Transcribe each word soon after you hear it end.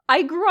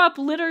I grew up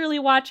literally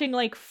watching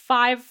like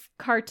 5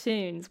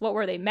 cartoons. What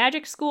were they?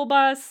 Magic School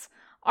Bus,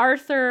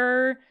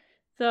 Arthur,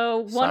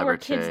 the one where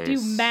kids do Cyber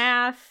Chase.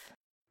 math.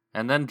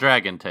 And then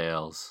Dragon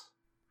Tales.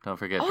 Don't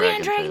forget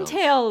Dragon Dragon Tales.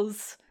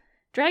 Tales!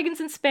 Dragons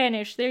in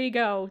Spanish, there you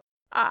go.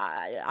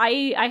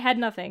 I had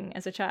nothing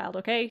as a child,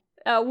 okay?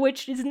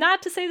 Which is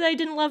not to say that I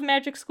didn't love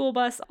Magic School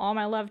Bus. All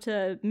my love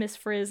to Miss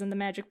Frizz and the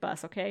Magic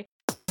Bus, okay?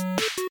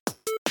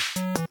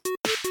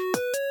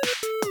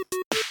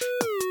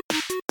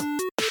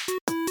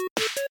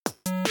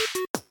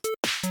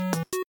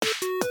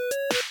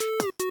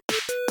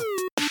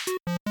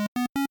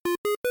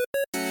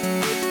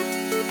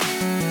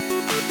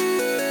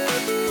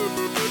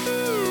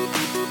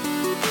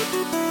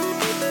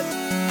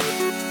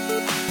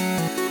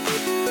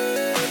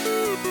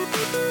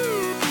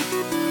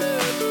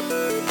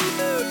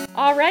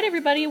 Alright,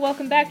 everybody,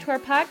 welcome back to our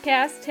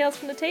podcast, Tales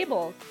from the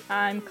Table.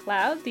 I'm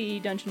Cloud, the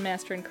dungeon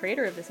master and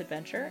creator of this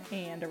adventure,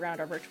 and around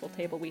our virtual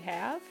table we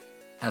have...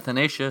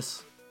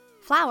 Athanasius.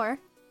 Flower.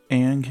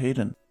 And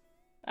Caden.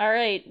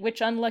 Alright,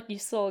 which unlucky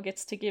soul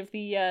gets to give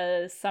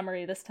the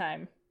summary this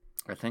time?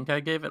 I think I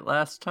gave it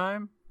last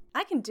time.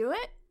 I can do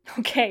it.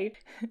 Okay.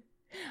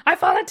 I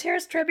volunteer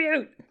as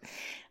tribute!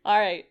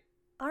 Alright.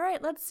 All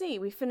right, let's see.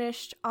 We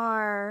finished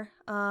our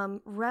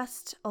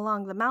rest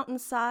along the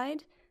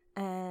mountainside,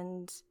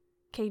 and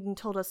Caden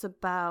told us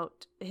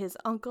about his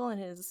uncle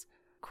and his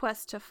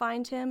quest to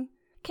find him.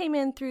 Came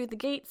in through the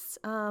gates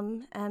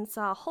and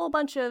saw a whole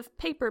bunch of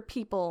paper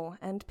people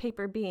and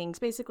paper beings.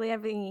 Basically,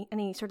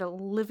 any sort of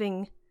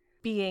living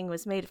being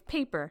was made of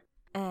paper.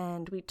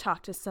 And we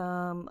talked to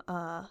some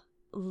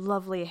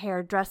lovely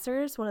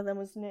hairdressers. One of them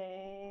was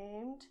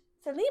named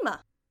Selima.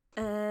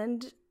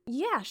 And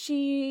yeah,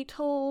 she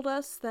told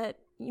us that,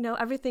 you know,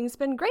 everything's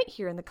been great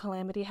here and the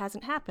calamity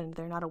hasn't happened.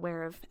 They're not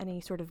aware of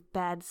any sort of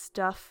bad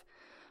stuff.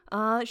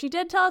 She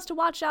did tell us to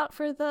watch out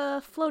for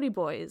the floaty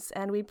boys,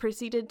 and we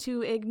proceeded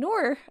to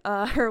ignore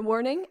her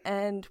warning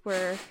and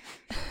were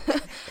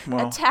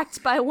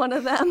attacked by one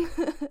of them.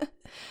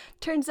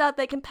 Turns out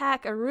they can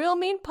pack a real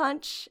mean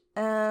punch,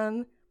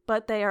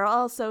 but they are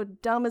also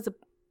dumb as a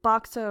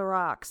box of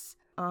rocks.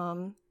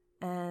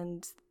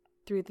 And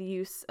through the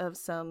use of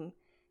some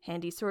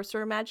handy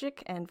sorcerer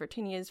magic and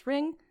Virtinia's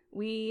ring,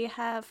 we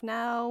have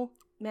now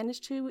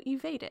managed to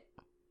evade it.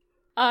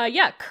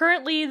 Yeah,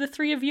 currently the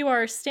 3 of you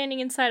are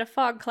standing inside a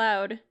fog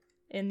cloud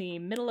in the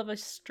middle of a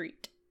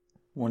street.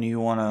 When you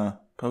want to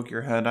poke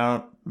your head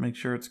out, make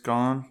sure it's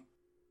gone.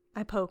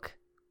 I poke.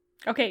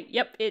 Okay,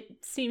 yep, it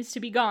seems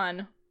to be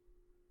gone.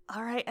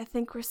 All right, I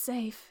think we're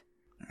safe.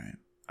 All right.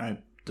 I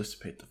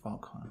dissipate the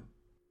fog cloud.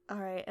 All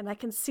right, and I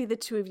can see the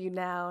 2 of you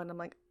now, and I'm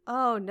like,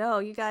 oh no,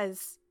 you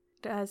guys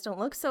don't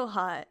look so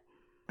hot.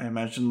 I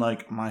imagine,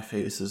 like, my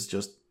face is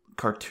just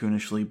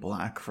cartoonishly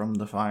black from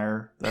the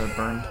fire that it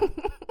burned.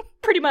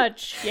 Pretty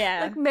much,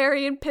 yeah. Like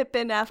Merry and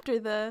Pippin after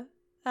the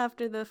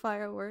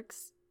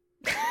fireworks.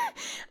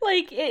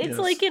 Like it's Yes.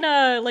 like in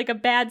a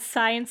bad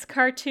science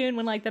cartoon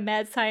when like the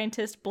mad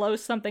scientist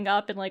blows something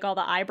up and like all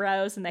the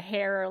eyebrows and the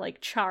hair are like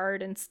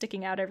charred and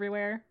sticking out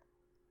everywhere.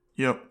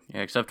 Yep.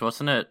 Yeah, except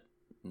wasn't it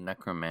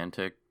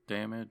necromantic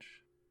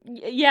damage?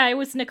 Yeah, it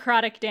was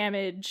necrotic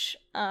damage.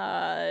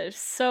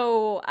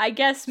 So I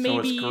guess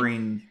maybe So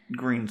it's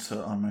green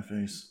soot on my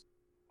face.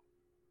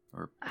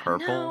 Or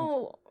purple?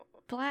 No,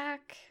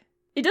 black.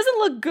 It doesn't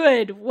look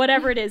good,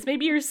 whatever it is.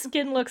 Maybe your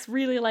skin looks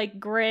really like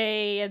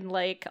gray and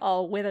like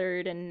all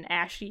withered and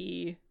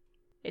ashy.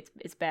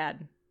 It's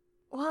bad.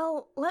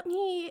 Well, let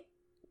me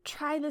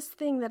try this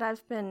thing that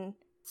I've been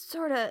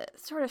sort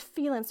of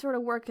feeling, sort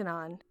of working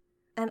on.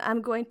 And I'm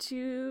going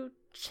to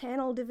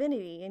channel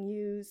divinity and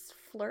use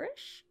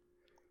flourish.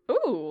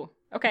 Ooh,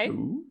 okay.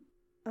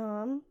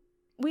 Ooh.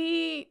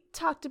 We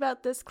talked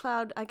about this,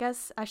 Cloud. I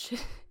guess I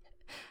should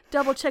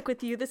double check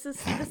with you. This is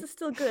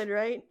still good,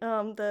 right?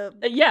 The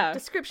Yeah,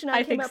 description I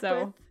I came think up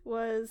so. with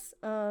was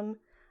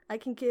I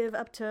can give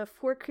up to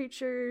 4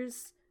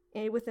 creatures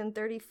within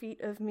 30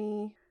 feet of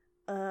me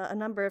a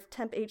number of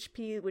temp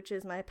HP, which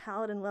is my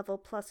paladin level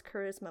plus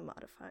charisma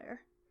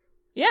modifier.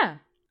 Yeah.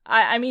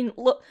 I mean,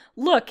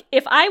 look,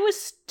 if I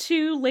was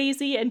too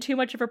lazy and too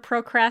much of a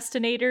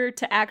procrastinator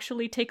to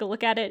actually take a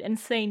look at it and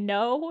say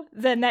no,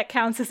 then that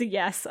counts as a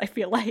yes, I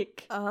feel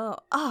like.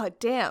 Oh,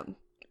 damn.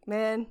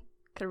 Man,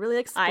 could have really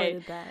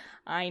exploited that.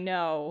 I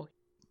know.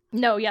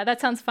 No, yeah, that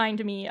sounds fine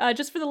to me.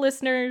 Just for the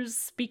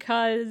listeners,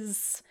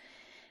 because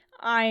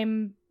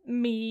I'm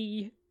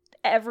me,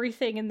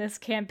 everything in this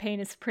campaign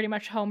is pretty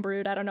much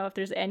homebrewed. I don't know if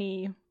there's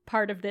any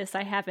part of this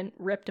I haven't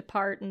ripped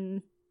apart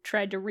and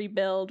tried to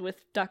rebuild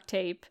with duct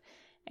tape.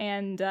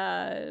 And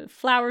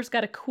Flower's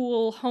got a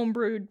cool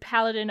homebrewed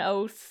paladin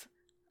oath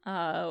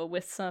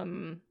with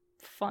some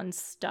fun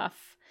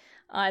stuff.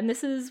 And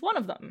this is one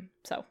of them,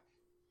 so.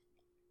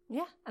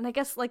 Yeah, and I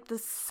guess like the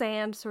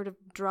sand sort of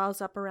draws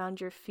up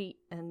around your feet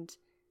and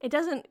it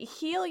doesn't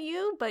heal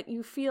you, but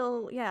you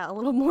feel, a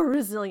little more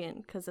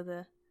resilient because of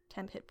the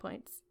temp hit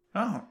points.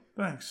 Oh,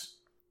 thanks.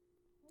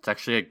 It's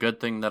actually a good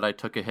thing that I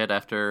took a hit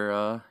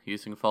after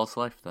using False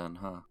Life then,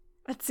 huh?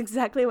 That's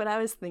exactly what I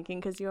was thinking,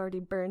 because you already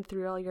burned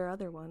through all your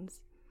other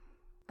ones.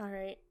 All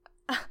right.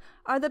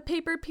 Are the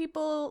paper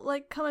people,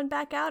 like, coming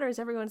back out, or is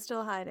everyone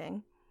still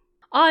hiding?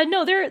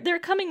 No, they're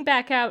coming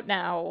back out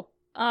now.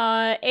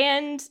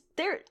 And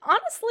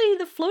honestly,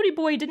 the floaty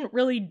boy didn't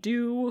really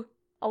do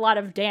a lot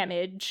of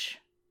damage.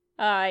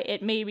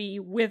 It maybe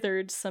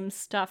withered some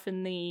stuff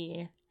in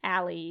the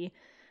alley,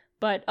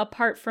 but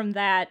apart from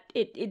that,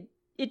 it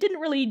didn't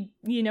really,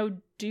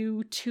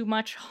 do too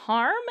much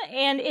harm,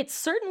 and it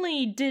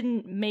certainly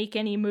didn't make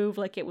any move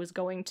like it was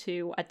going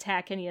to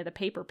attack any of the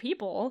paper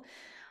people.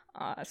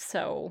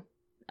 So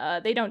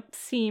they don't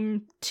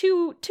seem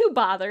too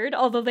bothered,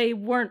 although they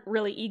weren't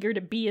really eager to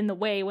be in the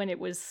way when it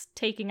was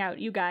taking out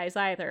you guys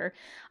either.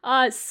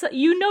 So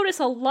you notice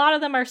a lot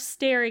of them are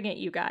staring at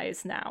you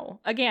guys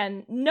now.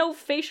 Again, no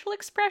facial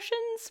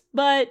expressions,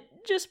 but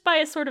just by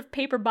a sort of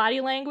paper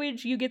body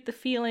language, you get the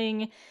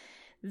feeling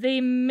they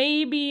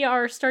maybe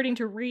are starting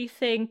to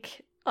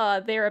rethink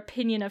their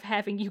opinion of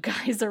having you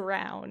guys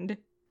around.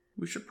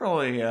 We should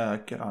probably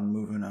get on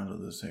moving out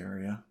of this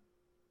area.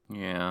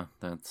 Yeah,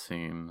 that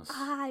seems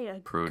I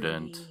agree.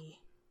 prudent.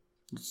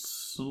 Let's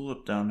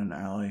slip down an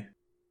alley.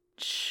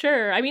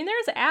 Sure. I mean,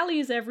 there's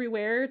alleys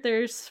everywhere.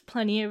 There's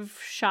plenty of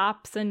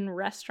shops and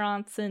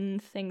restaurants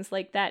and things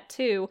like that,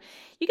 too.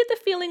 You get the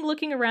feeling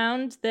looking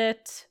around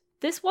that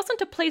this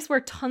wasn't a place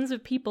where tons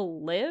of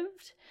people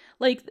lived.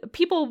 Like,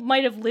 people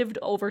might have lived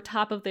over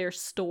top of their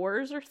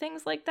stores or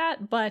things like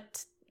that,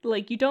 but,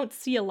 like, you don't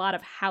see a lot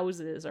of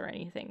houses or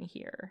anything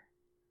here.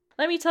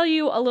 Let me tell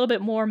you a little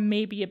bit more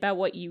maybe about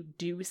what you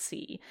do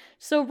see.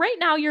 So right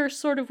now you're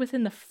sort of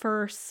within the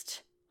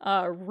first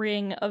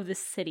ring of the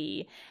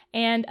city,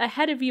 and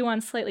ahead of you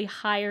on slightly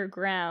higher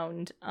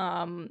ground,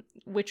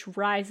 which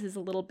rises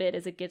a little bit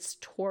as it gets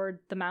toward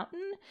the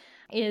mountain,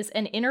 is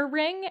an inner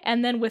ring,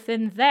 and then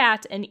within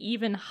that, an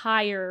even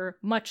higher,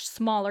 much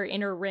smaller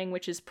inner ring,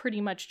 which is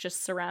pretty much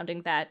just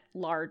surrounding that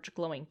large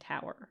glowing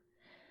tower.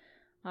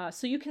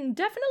 So you can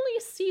definitely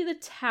see the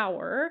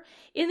tower.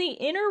 In the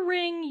inner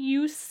ring,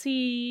 you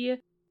see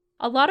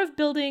a lot of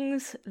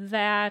buildings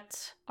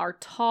that are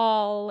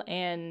tall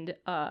and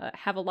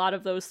have a lot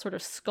of those sort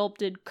of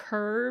sculpted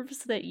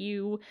curves that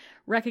you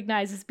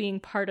recognize as being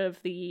part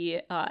of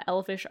the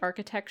elvish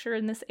architecture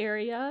in this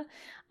area.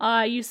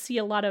 You see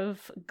a lot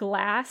of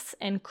glass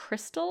and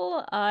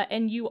crystal,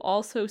 and you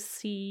also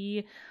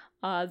see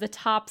the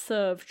tops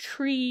of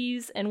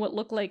trees and what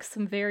look like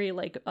some very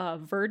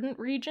verdant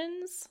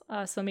regions,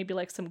 so maybe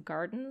like some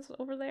gardens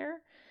over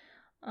there.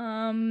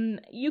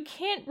 You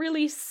can't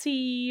really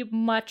see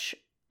much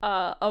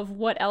of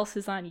what else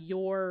is on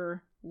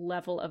your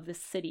level of the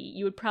city.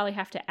 You would probably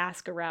have to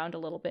ask around a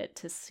little bit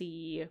to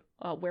see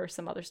where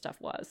some other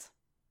stuff was.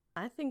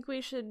 I think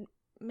we should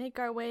make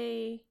our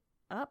way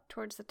up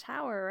towards the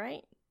tower,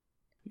 right?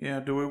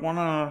 Yeah, do we want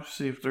to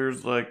see if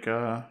there's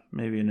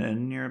maybe an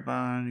inn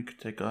nearby and you could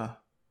take a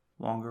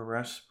longer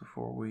rest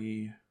before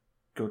we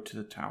go to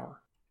the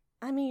tower?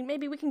 I mean,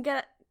 maybe we can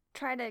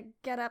try to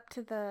get up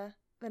to the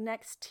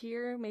next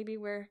tier, maybe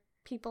where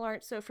people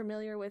aren't so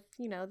familiar with,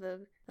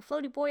 the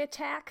floaty boy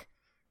attack.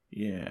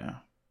 Yeah,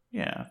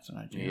 that's an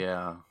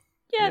idea.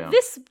 Yeah.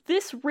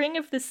 This ring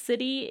of the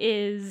city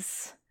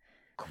is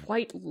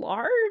quite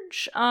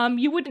large.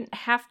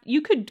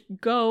 You could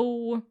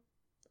go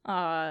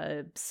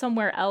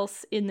somewhere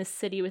else in the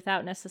city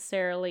without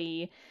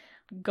necessarily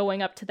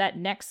going up to that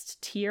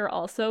next tier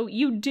also.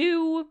 You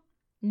do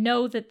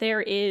know that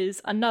there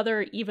is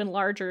another even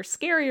larger,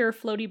 scarier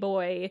floaty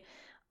boy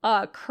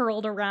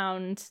curled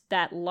around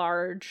that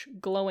large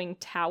glowing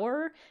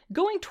tower.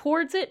 Going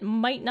towards it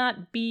might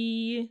not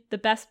be the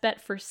best bet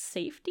for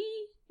safety.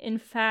 In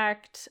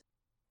fact,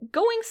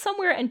 going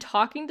somewhere and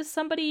talking to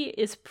somebody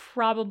is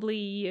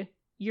probably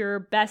your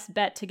best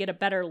bet to get a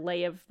better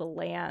lay of the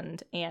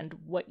land and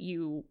where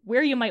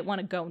you might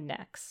want to go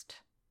next.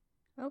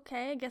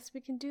 Okay, I guess we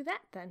can do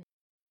that then.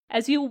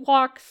 As you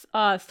walk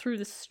through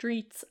the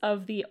streets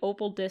of the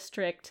Opal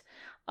District,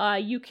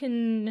 you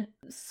can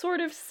sort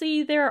of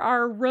see there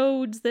are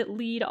roads that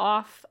lead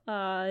off.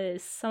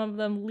 Some of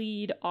them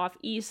lead off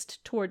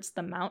east towards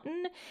the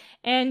mountain,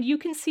 and you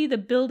can see the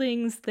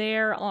buildings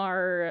there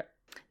are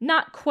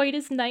not quite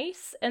as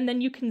nice, and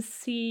then you can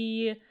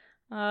see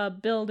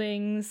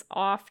buildings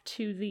off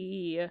to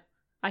the...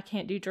 I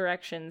can't do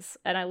directions,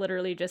 and I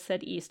literally just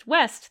said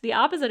east-west, the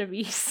opposite of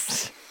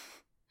east.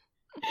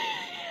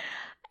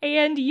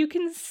 And you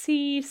can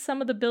see some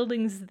of the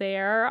buildings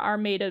there are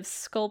made of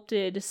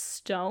sculpted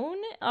stone,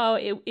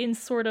 in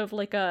sort of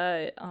like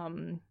a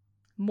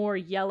more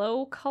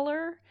yellow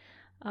color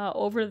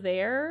over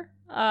there.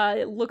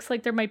 It looks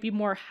like there might be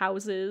more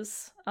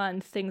houses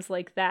and things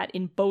like that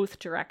in both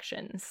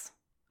directions.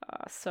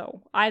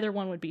 So either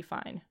one would be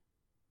fine.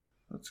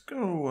 Let's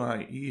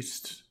go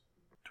east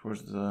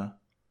towards the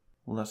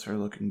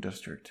lesser-looking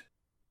district.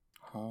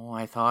 Oh,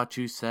 I thought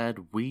you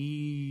said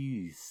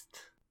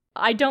west.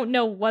 I don't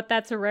know what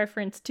that's a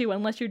reference to,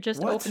 unless you're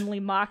just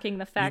openly mocking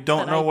the fact that you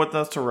don't know what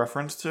that's a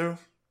reference to?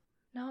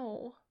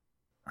 No.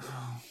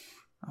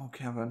 Oh,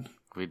 Kevin.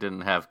 We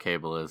didn't have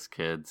cable as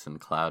kids, and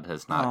Cloud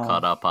has not Oh.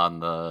 caught up on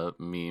the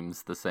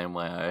memes the same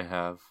way I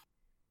have.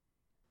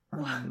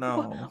 Oh,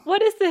 no.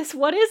 What is this?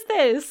 What is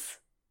this?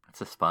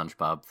 It's a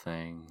SpongeBob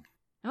thing.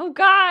 Oh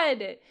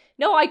God!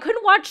 No, I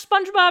couldn't watch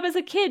SpongeBob as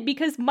a kid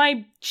because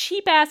my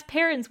cheap ass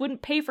parents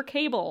wouldn't pay for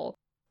cable.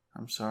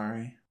 I'm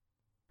sorry.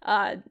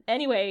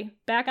 Anyway,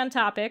 back on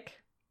topic.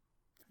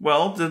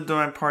 Well, did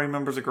my party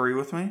members agree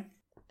with me?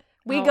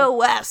 We Oh. go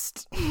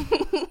west.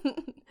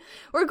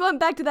 We're going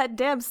back to that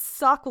damn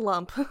sock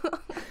lump. I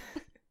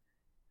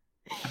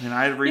mean,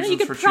 I had You know, reasons you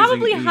could for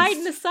probably choosing hide east.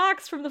 in the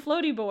socks from the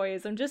floaty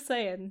boys. I'm just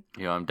saying.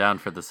 I'm down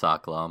for the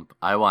sock lump.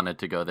 I wanted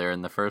to go there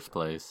in the first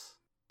place.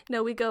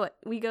 No, we go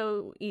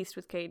east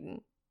with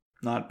Caden.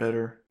 Not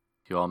bitter.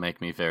 You all make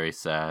me very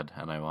sad,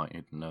 and I want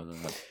you to know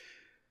that.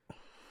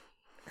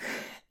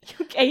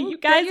 Okay, you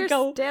Get guys your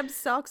go damn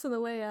socks on the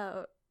way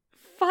out.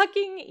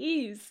 fucking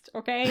east,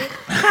 okay? You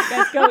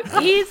guys go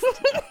east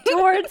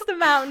towards the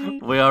mountain.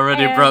 We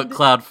already And- broke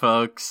Cloud,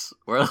 folks.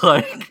 We're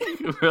like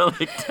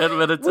 10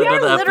 minutes We into are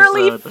the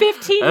literally episode.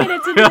 15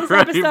 minutes We into this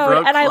already episode,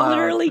 broke and I Cloud.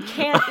 literally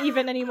can't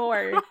even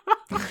anymore.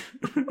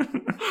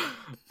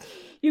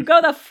 You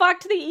go the fuck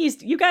to the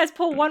east. You guys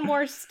pull one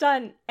more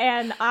stunt,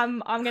 and I'm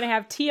gonna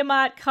have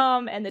Tiamat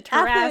come, and the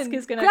Tarask Athen,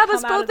 is gonna grab come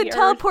us out both of the and earth.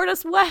 teleport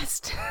us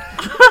west.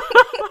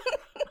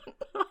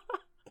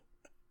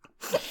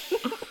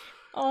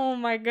 Oh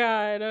my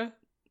god.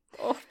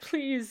 Oh,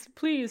 please,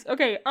 please.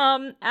 Okay,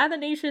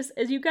 Athanasius,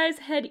 as you guys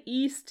head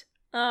east,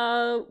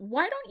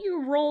 why don't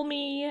you roll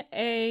me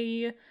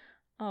a,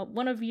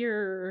 one of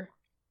your,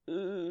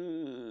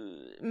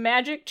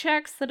 magic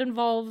checks that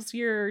involves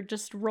your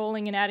just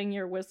rolling and adding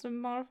your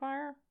wisdom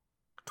modifier?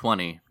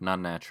 20,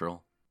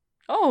 non-natural.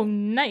 Oh,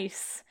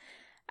 nice.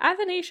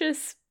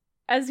 Athanasius,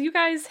 as you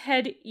guys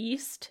head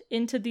east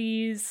into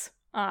these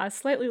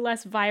slightly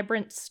less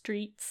vibrant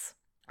streets,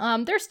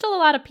 there's still a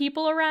lot of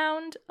people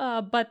around,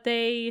 but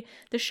the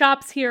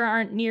shops here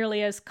aren't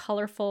nearly as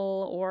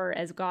colorful or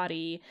as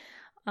gaudy,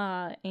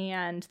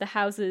 and the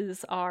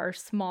houses are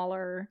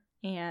smaller,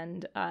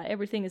 and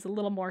everything is a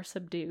little more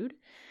subdued.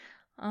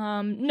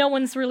 No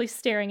one's really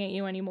staring at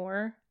you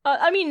anymore.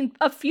 I mean,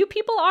 a few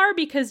people are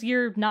because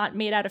you're not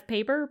made out of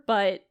paper,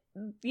 but,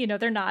 you know,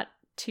 they're not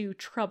too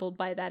troubled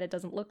by that, it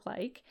doesn't look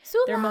like.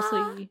 Sula! They're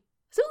mostly,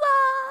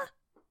 Sula!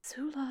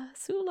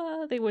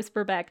 Sula, they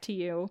whisper back to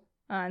you,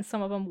 and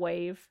some of them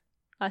wave,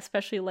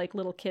 especially like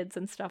little kids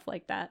and stuff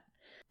like that.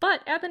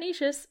 But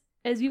Athanasius,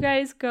 as you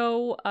guys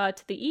go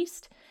to the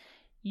east,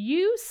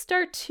 you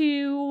start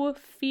to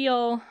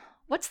feel,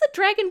 what's the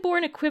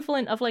Dragonborn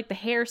equivalent of like the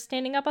hair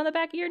standing up on the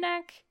back of your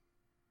neck?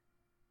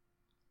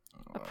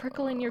 A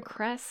prickle in your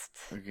crest?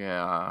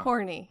 Yeah.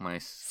 Horny. My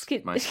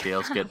Skid- my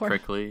scales get Horny.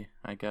 prickly,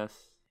 I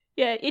guess.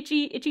 Yeah,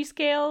 itchy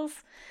scales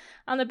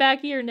on the back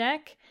of your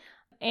neck.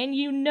 And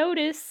you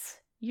notice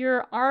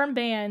your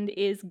armband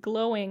is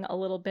glowing a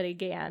little bit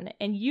again,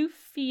 and you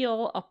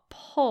feel a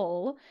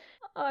pull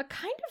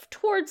kind of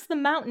towards the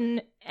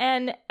mountain.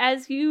 And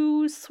as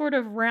you sort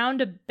of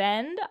round a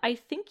bend, I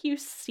think you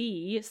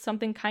see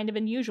something kind of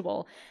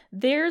unusual.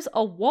 There's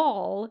a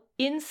wall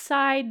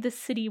inside the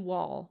city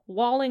wall,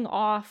 walling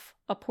off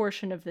a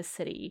portion of the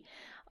city.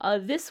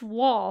 This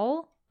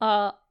wall,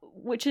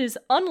 which is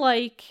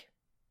unlike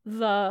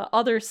the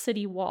other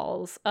city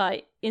walls,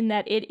 in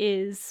that it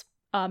is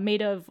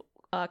made of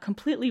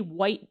completely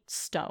white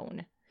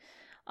stone.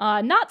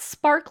 Not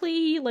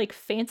sparkly, like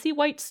fancy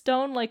white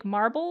stone like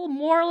marble,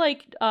 more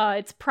like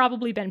it's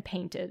probably been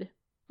painted,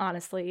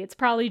 honestly. It's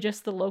probably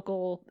just the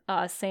local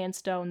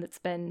sandstone that's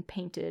been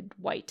painted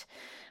white.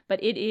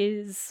 But it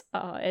is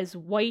as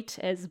white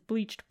as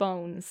bleached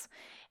bones.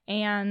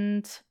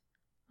 And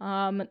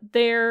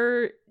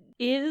there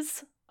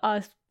is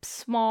a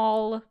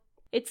small,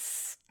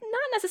 it's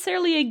not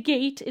necessarily a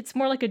gate, it's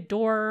more like a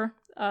door.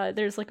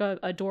 There's like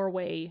a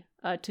doorway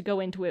to go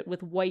into it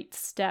with white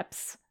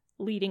steps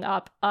leading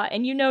up.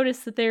 And you notice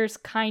that there's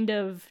kind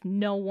of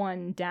no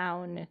one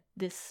down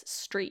this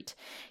street.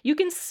 You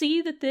can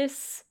see that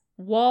this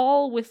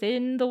wall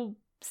within the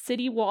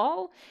city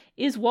wall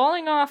is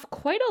walling off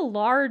quite a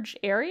large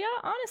area,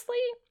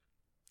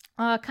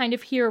 honestly. Kind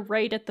of here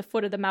right at the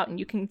foot of the mountain.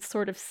 You can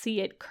sort of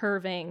see it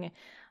curving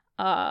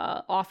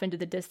off into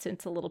the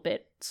distance a little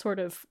bit, sort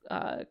of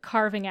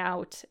carving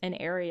out an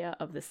area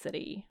of the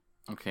city.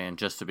 Okay, and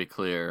just to be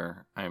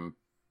clear,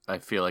 I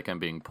feel like I'm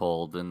being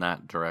pulled in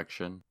that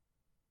direction.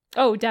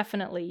 Oh,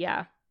 definitely,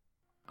 yeah.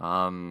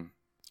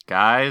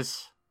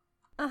 Guys,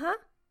 Uh-huh.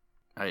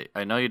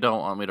 I know you don't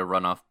want me to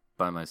run off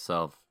by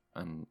myself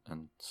and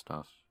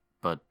stuff,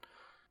 but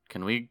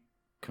can we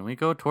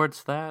go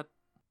towards that?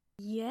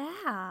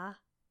 Yeah.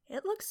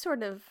 It looks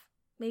sort of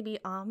maybe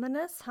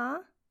ominous, huh?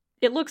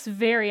 It looks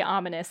very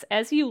ominous.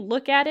 As you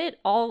look at it,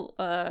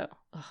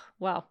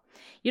 well,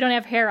 you don't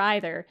have hair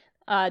either.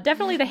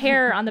 Definitely the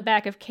hair on the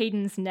back of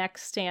Caden's neck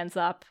stands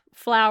up.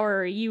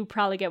 Flower, you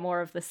probably get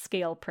more of the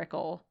scale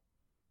prickle.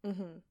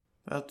 Mm-hmm.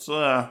 That's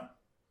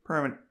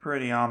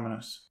pretty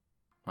ominous.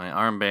 My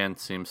armband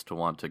seems to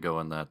want to go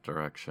in that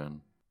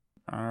direction.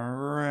 All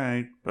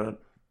right,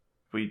 but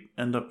If we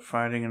end up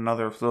fighting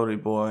another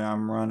floaty boy,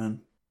 I'm running.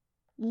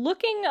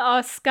 Looking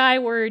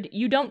skyward,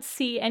 you don't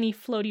see any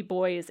floaty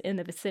boys in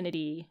the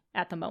vicinity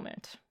at the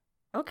moment.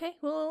 Okay,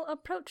 we'll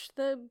approach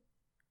the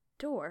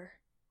door.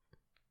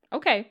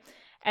 Okay,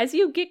 as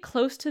you get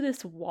close to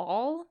this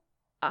wall,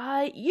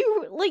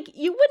 you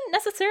wouldn't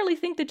necessarily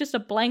think that just a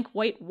blank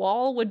white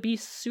wall would be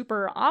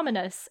super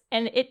ominous,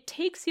 and it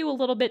takes you a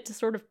little bit to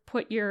sort of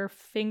put your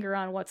finger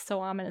on what's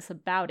so ominous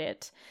about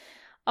it.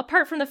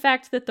 Apart from the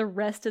fact that the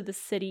rest of the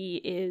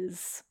city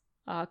is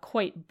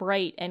quite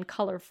bright and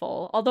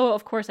colorful, although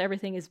of course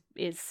everything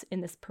is in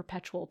this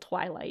perpetual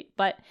twilight.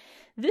 But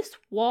this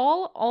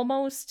wall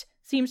almost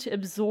seems to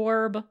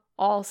absorb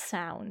all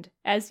sound.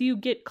 As you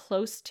get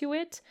close to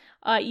it,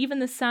 even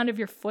the sound of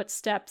your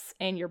footsteps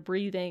and your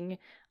breathing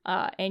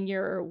and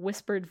your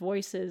whispered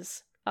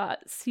voices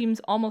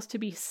seems almost to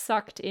be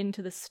sucked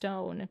into the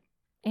stone,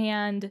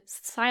 and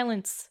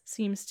silence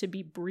seems to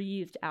be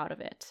breathed out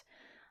of it.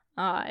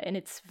 And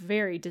it's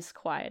very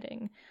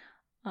disquieting.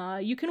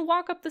 You can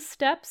walk up the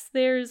steps.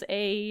 There's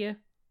a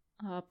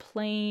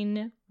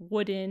plain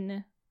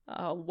wooden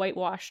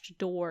whitewashed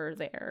door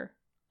there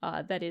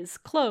that is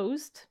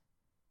closed.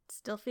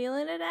 Still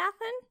feeling it,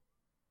 Athen?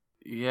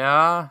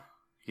 Yeah,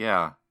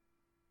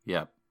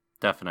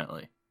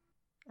 definitely.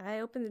 I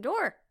opened the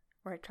door,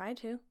 or I tried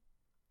to.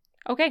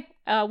 Okay,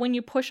 when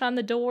you push on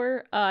the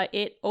door,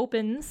 it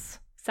opens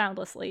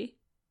soundlessly,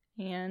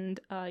 and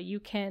you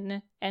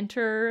can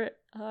enter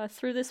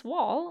through this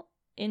wall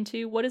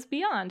into what is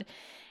beyond.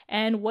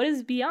 And what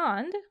is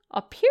beyond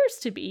appears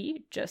to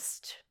be,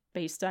 just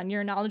based on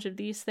your knowledge of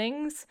these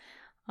things,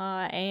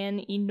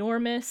 an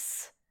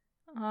enormous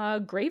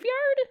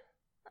graveyard.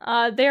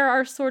 There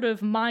are sort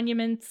of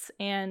monuments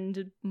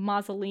and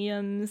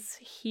mausoleums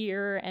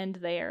here and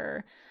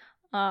there.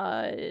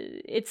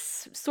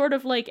 It's sort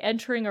of like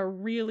entering a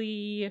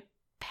really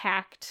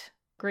packed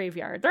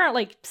graveyard. There aren't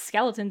like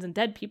skeletons and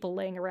dead people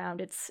laying around.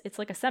 It's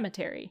like a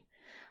cemetery.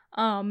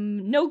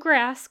 No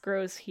grass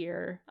grows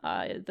here.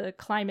 The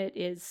climate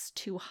is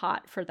too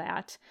hot for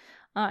that.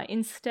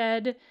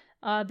 Instead,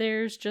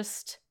 there's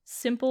just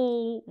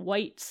simple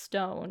white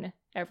stone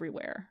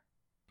everywhere.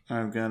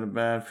 I've got a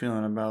bad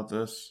feeling about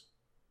this.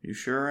 You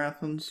sure,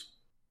 Athens?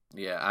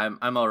 Yeah,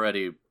 I'm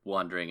already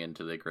wandering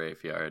into the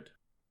graveyard.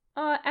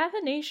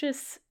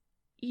 Athanasius,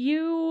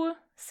 you,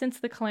 since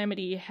the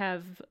calamity,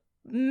 have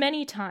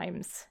many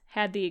times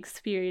had the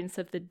experience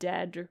of the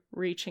dead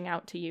reaching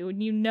out to you,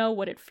 and you know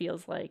what it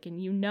feels like,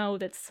 and you know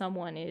that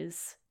someone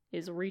is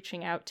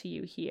reaching out to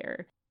you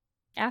here.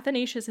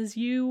 Athanasius, as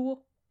you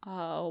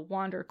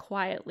wander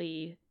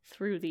quietly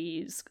through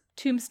these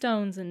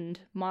tombstones and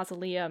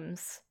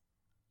mausoleums,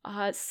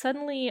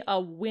 suddenly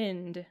a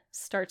wind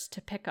starts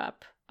to pick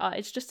up.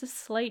 It's just a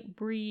slight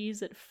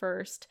breeze at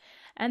first,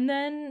 and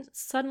then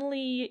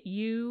suddenly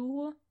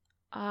you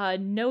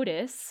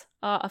notice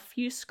a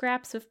few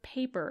scraps of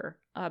paper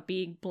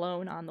being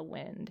blown on the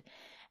wind.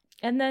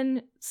 And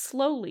then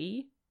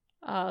slowly,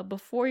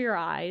 before your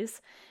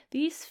eyes,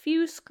 these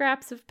few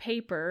scraps of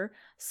paper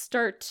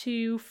start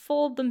to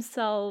fold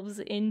themselves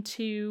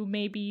into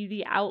maybe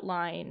the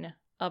outline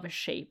of a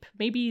shape,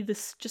 maybe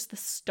just the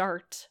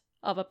start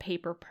of a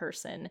paper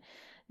person.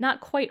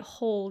 Not quite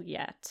whole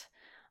yet.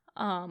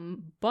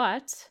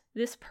 But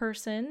this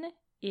person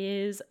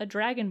is a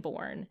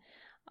dragonborn.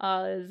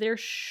 They're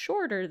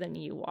shorter than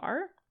you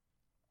are,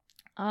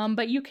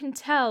 but you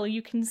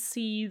can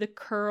see the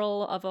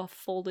curl of a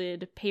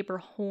folded paper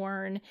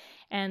horn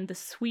and the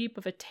sweep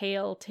of a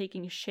tail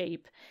taking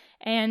shape.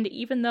 And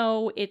even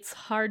though it's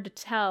hard to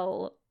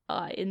tell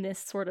in this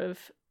sort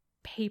of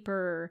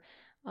paper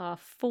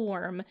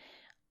form,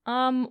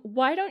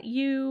 why don't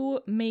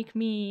you make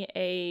me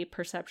a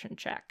perception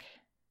check?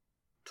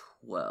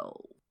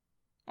 12.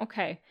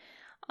 Okay.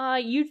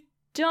 I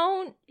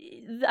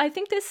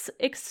think this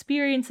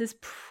experience is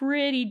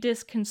pretty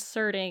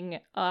disconcerting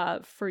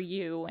for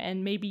you,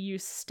 and maybe you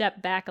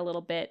step back a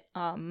little bit.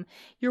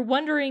 You're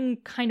wondering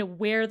kind of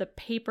where the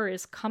paper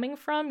is coming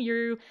from.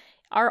 You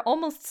are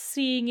almost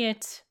seeing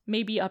it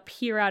maybe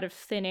appear out of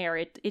thin air.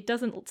 It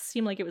doesn't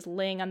seem like it was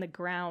laying on the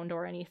ground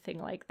or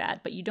anything like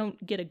that, but you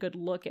don't get a good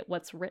look at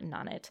what's written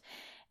on it.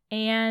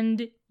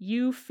 And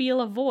you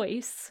feel a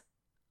voice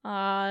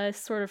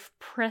sort of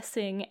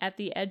pressing at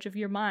the edge of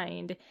your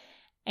mind.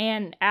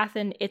 And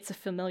Athen, it's a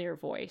familiar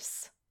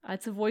voice.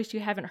 It's a voice you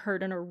haven't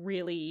heard in a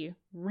really,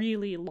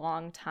 really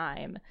long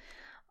time.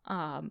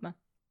 And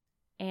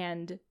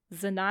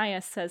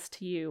Zanaya says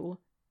to you,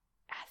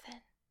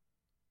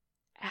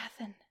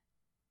 Athen.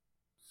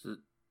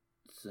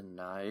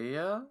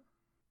 Zanaya?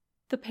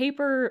 The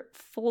paper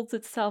folds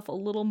itself a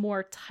little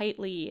more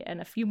tightly,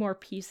 and a few more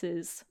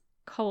pieces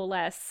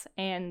coalesce,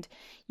 and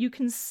you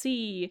can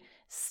see,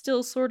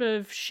 still sort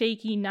of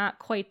shaky, not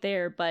quite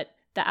there, but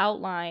the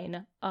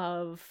outline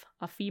of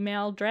a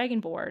female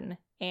dragonborn,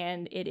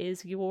 and it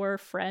is your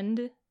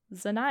friend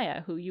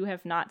Zanaya, who you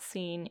have not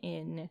seen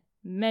in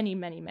many,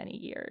 many, many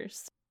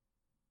years.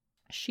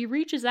 She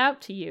reaches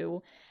out to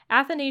you.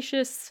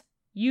 Athanasius,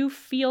 you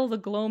feel the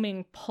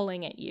gloaming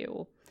pulling at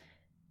you.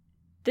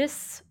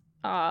 This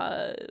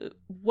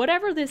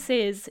whatever this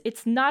is,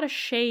 it's not a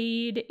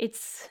shade,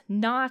 it's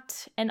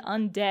not an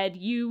undead.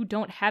 You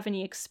don't have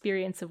any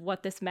experience of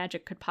what this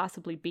magic could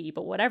possibly be,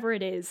 but whatever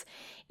it is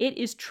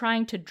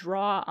trying to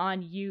draw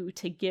on you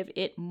to give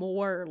it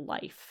more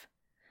life.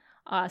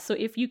 So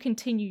if you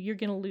continue, you're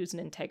going to lose an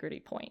integrity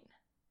point.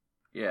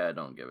 Yeah, I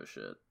don't give a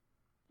shit.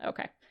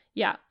 Okay.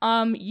 Yeah.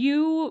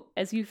 You,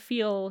 as you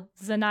feel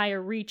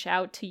Zanaya reach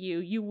out to you,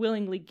 you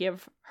willingly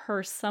give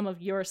her some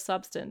of your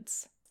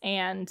substance,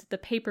 and the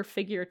paper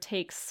figure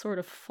takes sort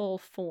of full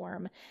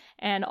form,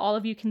 and all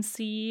of you can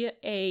see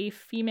a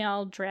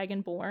female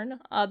dragonborn.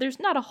 There's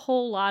not a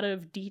whole lot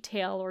of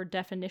detail or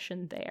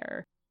definition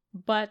there,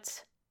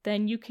 but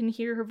then you can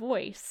hear her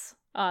voice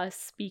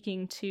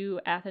speaking to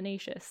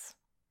Athanasius.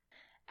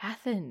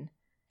 Athen.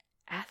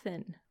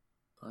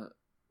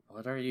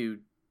 What are you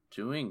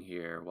doing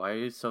here? Why are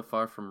you so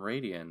far from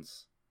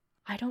Radiance?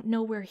 I don't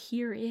know where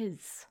here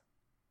is.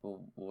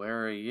 Well,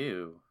 where are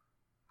you?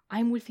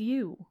 I'm with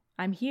you.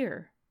 I'm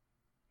here.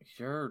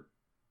 You're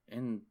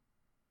in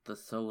the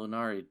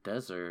Solunari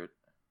Desert.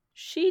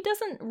 She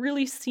doesn't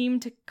really seem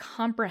to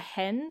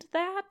comprehend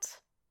that.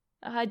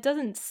 It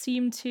doesn't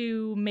seem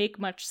to make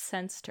much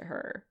sense to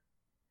her.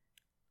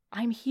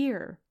 I'm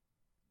here.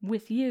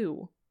 With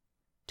you.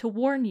 To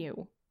warn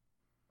you.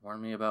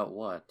 Warn me about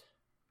what?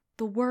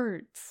 The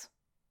words.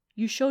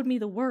 You showed me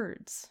the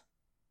words.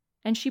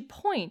 And she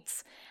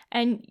points,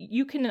 and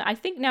you can, I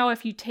think now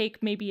if you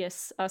take maybe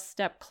a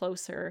step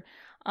closer,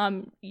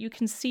 you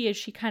can see as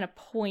she kind of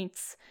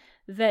points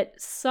that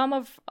some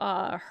of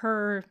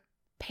her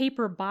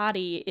paper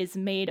body is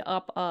made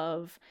up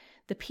of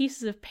the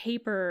pieces of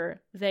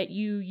paper that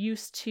you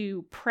used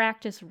to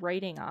practice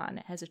writing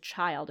on as a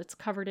child. It's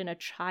covered in a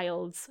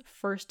child's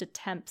first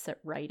attempts at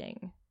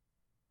writing.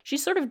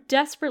 She's sort of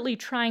desperately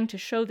trying to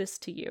show this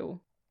to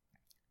you.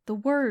 The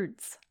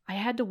words. I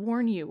had to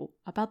warn you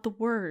about the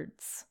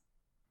words.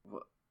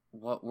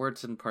 What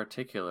words in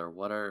particular?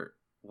 What are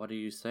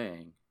you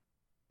saying?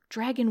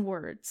 Dragon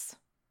words.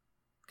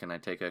 Can I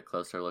take a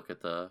closer look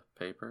at the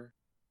paper?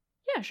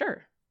 Yeah,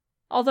 sure.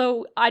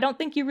 Although I don't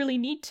think you really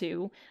need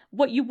to.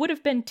 What you would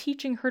have been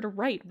teaching her to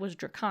write was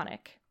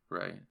Draconic.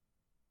 Right.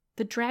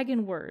 The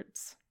dragon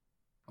words.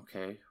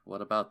 Okay,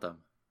 what about them?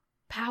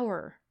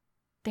 Power.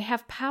 They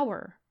have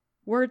power.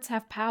 Words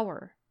have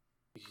power.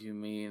 You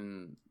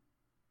mean,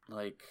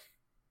 like,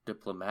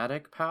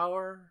 diplomatic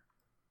power?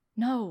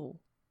 No.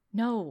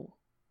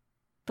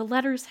 The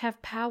letters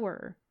have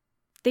power.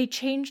 They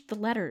changed the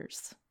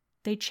letters.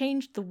 They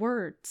changed the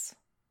words.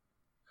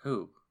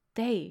 Who?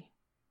 They.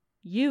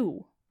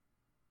 You.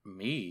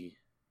 Me?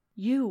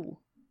 You.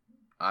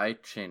 I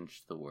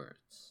changed the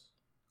words.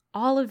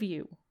 All of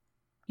you.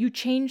 You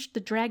changed the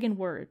dragon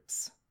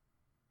words.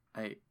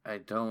 I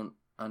don't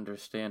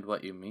understand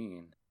what you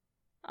mean.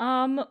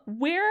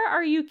 Where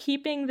are you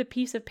keeping the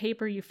piece of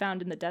paper you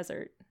found in the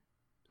desert?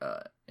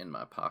 In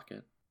my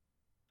pocket.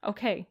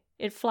 Okay,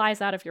 it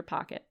flies out of your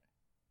pocket.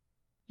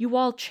 You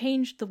all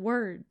changed the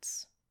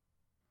words.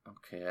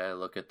 Okay, I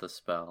look at the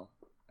spell.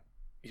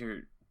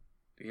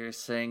 You're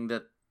saying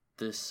that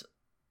this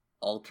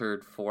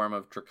altered form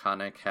of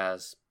Draconic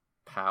has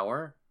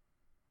power?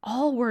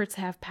 All words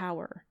have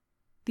power.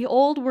 The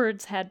old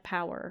words had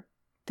power.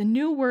 The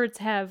new words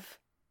have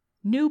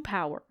new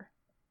power.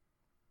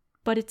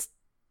 But it's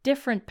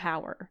different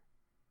power.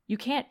 You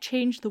can't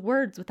change the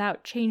words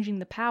without changing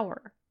the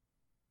power.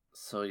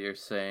 So you're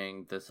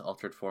saying this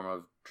altered form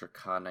of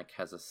Draconic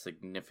has a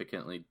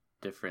significantly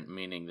different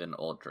meaning than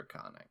Old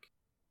Draconic?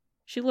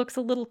 She looks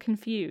a little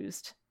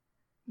confused.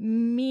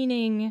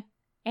 Meaning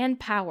and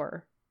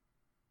power.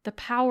 The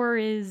power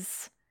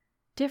is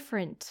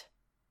different.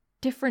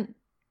 Different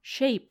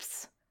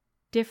shapes.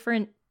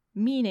 Different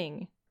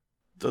meaning.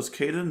 Does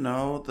Caden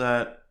know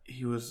that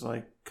he was,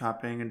 like,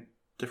 copying a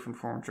different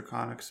form of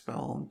Draconic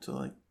spell into,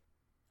 like...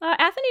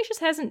 Athanasius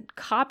hasn't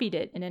copied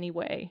it in any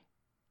way.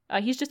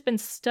 He's just been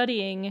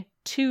studying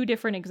two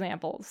different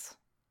examples.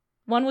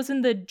 One was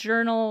in the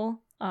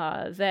journal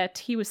that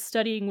he was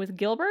studying with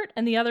Gilbert,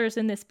 and the other is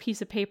in this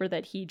piece of paper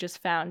that he just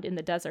found in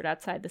the desert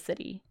outside the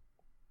city.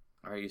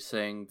 Are you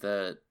saying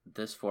that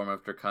this form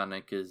of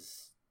Draconic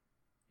is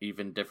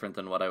even different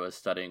than what I was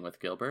studying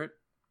with Gilbert?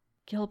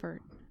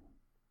 Gilbert.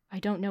 I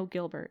don't know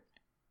Gilbert.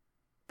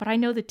 But I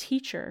know the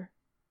teacher.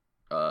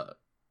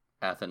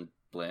 Athen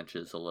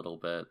blanches a little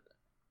bit.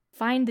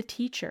 Find the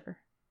teacher.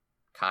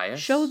 Caius?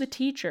 Show the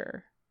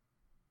teacher.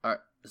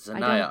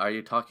 Zanaya, are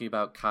you talking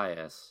about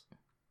Caius?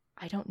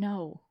 I don't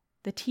know.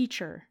 The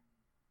teacher.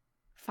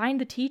 Find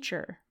the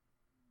teacher.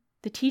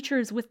 The teacher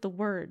is with the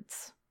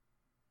words.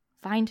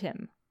 Find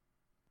him.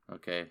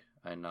 Okay,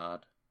 I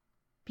nod.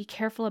 Be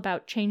careful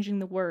about changing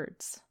the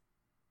words,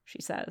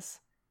 she says.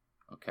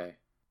 Okay.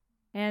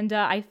 And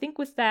I think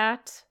with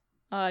that,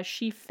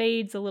 she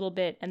fades a little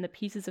bit and the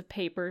pieces of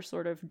paper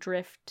sort of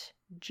drift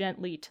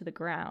gently to the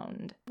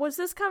ground. Was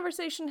this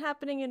conversation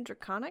happening in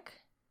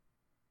Draconic?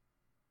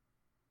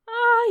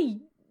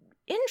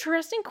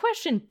 Interesting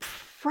question.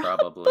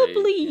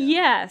 Probably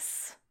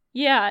Yes.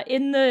 Yeah,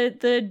 in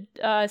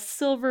the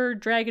Silver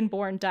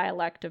Dragonborn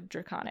dialect of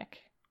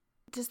Draconic.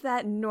 Does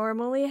that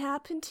normally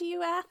happen to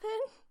you, Athen?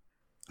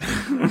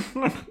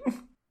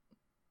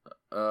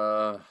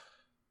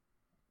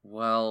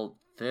 Well,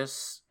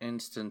 this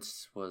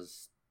instance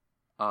was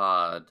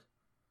odd,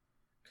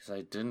 because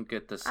I didn't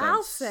get the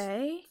I'll sense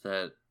say.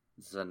 that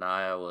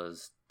Zanaya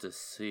was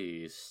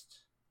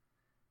deceased.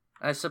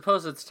 I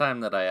suppose it's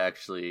time that I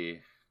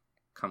actually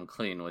come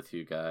clean with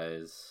you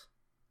guys.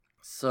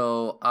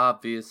 So,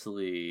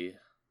 obviously,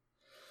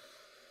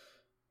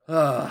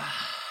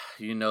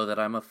 you know that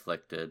I'm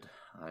afflicted.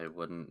 I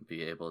wouldn't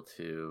be able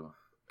to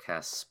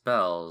cast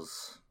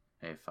spells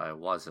if I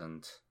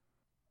wasn't.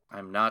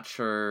 I'm not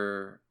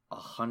sure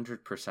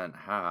 100%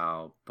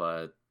 how,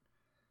 but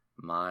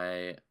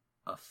my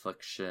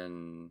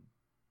affliction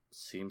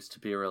seems to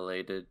be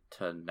related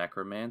to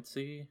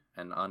necromancy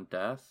and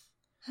undeath.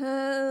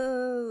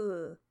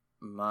 Oh,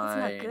 that's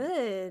not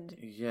good.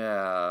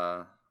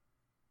 Yeah.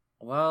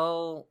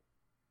 Well,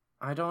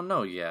 I don't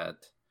know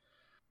yet.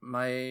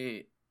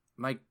 My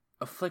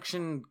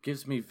affliction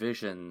gives me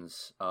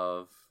visions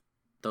of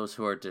those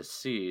who are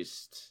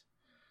deceased,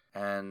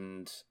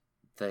 and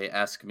they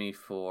ask me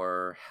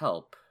for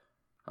help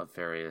of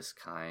various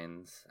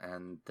kinds,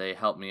 and they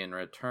help me in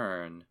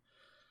return.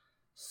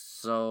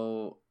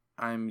 So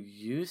I'm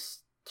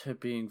used to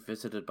being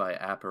visited by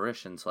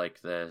apparitions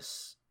like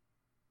this,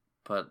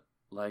 but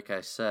like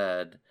I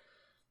said,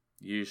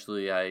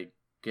 usually I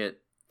get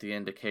the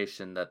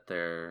indication that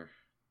they're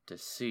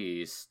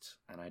deceased,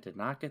 and I did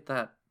not get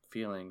that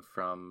feeling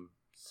from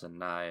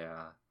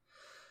Zanaya.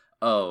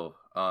 Oh,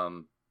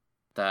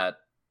 that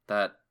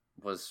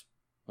was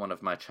one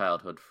of my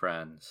childhood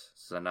friends,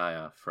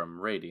 Zanaya from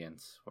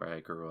Radiance, where I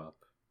grew up.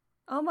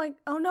 Oh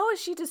no, is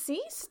she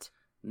deceased?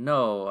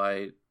 No,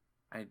 I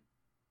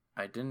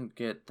didn't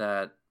get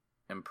that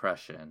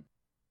impression.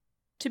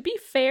 To be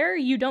fair,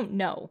 you don't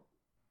know.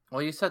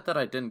 Well, you said that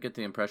I didn't get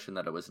the impression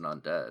that it was an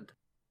undead.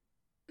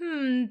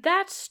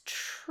 That's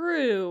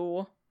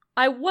true.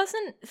 I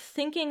wasn't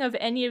thinking of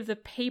any of the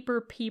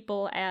paper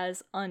people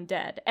as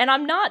undead. And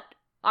I'm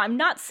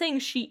not saying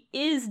she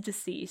is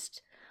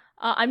deceased.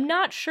 I'm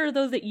not sure,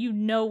 though, that you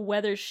know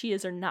whether she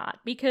is or not,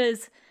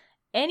 because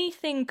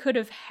anything could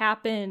have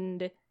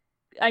happened.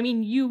 I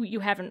mean, you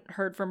haven't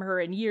heard from her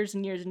in years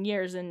and years and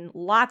years, and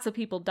lots of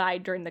people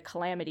died during the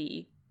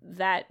calamity.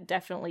 That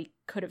definitely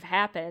could have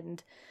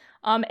happened.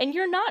 And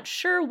you're not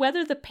sure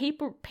whether the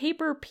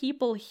paper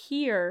people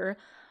here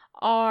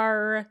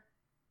are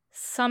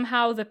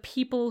somehow the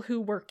people who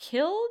were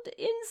killed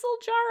in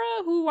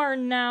Zul'Jara who are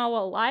now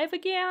alive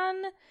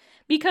again.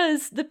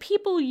 Because the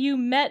people you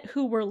met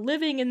who were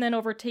living and then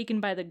overtaken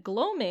by the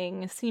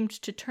gloaming seemed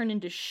to turn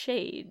into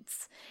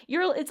shades.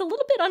 It's a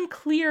little bit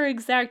unclear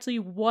exactly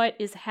what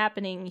is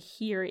happening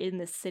here in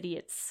the city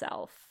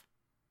itself.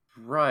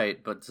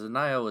 Right, but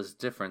Zanaya was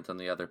different than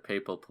the other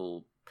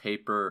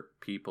paper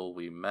people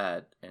we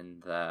met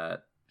in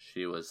that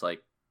she was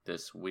like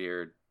this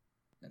weird,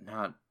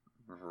 not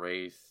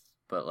wraith,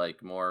 but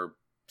like more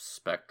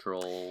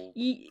spectral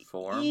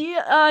form.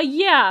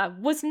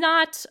 Was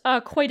not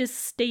quite as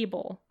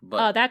stable.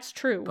 But that's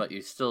true. But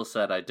you still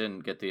said I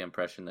didn't get the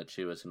impression that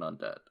she was an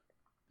undead.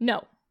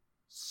 No.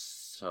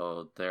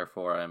 So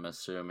therefore, I'm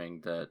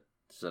assuming that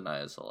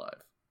Zanaya is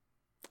alive.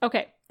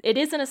 Okay, it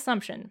is an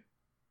assumption.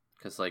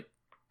 Because like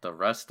the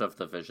rest of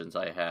the visions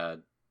I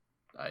had,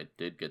 I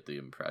did get the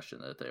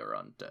impression that they were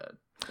undead.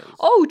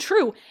 Oh,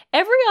 true.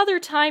 Every other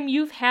time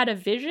you've had a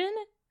vision,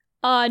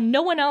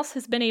 no one else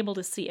has been able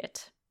to see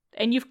it.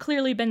 And you've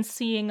clearly been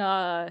seeing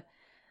a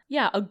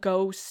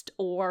ghost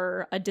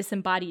or a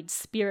disembodied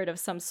spirit of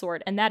some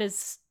sort, and that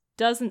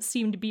doesn't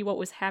seem to be what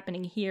was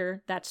happening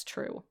here. That's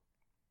true.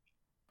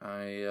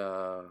 I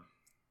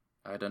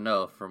don't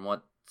know. From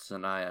what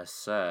Zanaya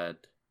said,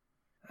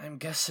 I'm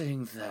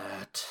guessing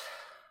that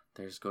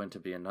there's going to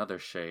be another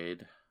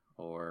shade,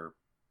 or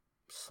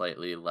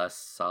slightly less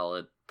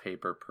solid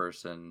paper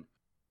person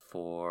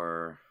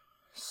for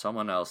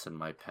someone else in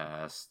my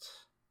past.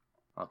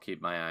 I'll keep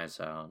my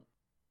eyes out.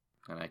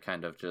 And I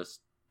kind of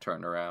just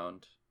turn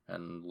around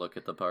and look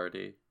at the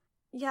party.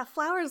 Yeah,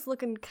 Flower's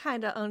looking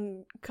kind of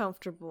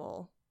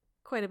uncomfortable.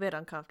 Quite a bit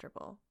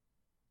uncomfortable.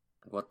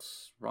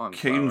 What's wrong,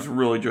 Caden's Flower?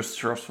 really just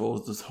stressful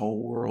as this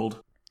whole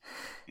world.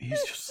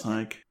 He's just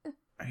like,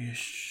 are you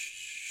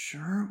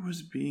sure it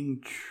was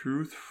being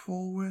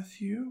truthful with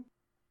you?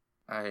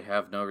 I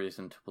have no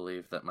reason to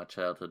believe that my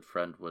childhood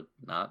friend would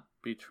not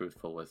be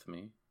truthful with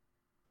me.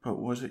 But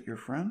was it your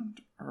friend,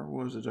 or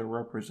was it a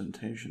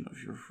representation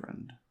of your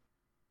friend?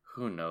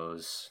 Who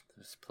knows?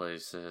 This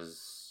place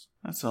is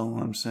That's all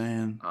I'm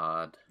saying.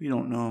 odd. We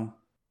don't know.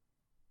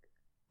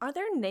 Are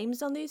there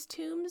names on these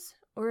tombs,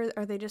 or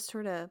are they just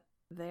sort of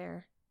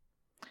there?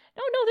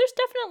 No, there's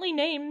definitely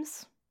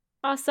names.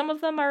 Some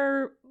of them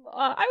are,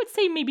 I would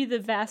say maybe the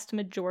vast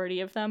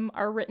majority of them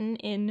are written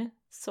in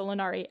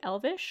Solinari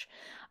Elvish.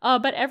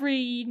 But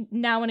every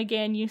now and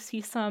again you see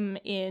some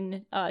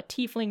in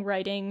Tiefling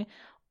writing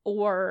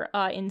or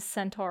in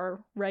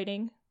Centaur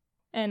writing.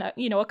 And,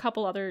 a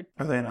couple other...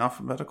 Are they in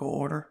alphabetical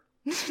order?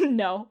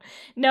 No,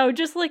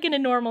 just like in a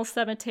normal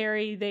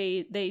cemetery,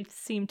 they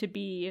seem to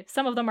be.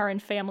 Some of them are in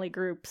family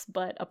groups,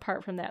 but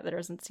apart from that, there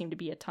doesn't seem to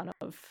be a ton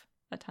of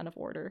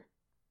order.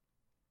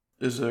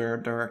 Is there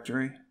a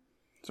directory?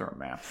 Is there a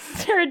map?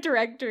 Is there a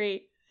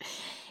directory?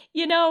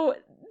 You know,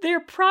 there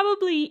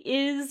probably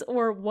is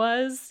or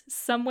was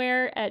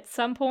somewhere at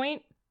some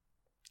point.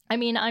 I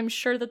mean, I'm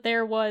sure that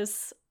there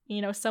was,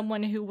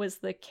 someone who was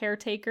the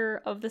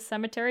caretaker of the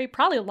cemetery.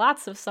 Probably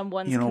lots of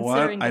someone's. You know what?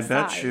 Considering the I size.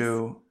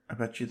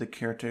 bet you the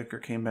caretaker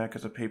came back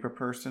as a paper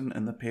person,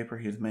 and the paper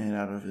he's made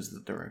out of is the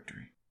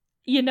directory.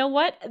 You know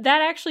what?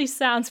 That actually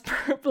sounds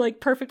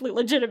perfectly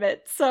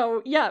legitimate.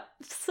 So, yeah,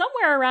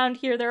 somewhere around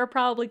here there are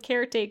probably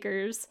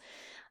caretakers,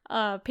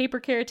 paper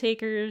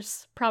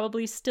caretakers,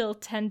 probably still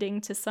tending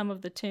to some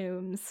of the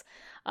tombs.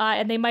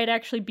 And they might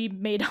actually be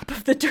made up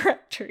of the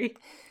directory.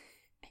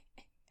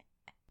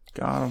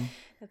 Got him.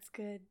 That's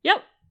good.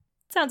 Yep.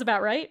 Sounds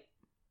about right.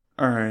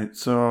 Alright,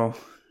 so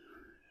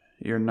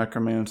you're a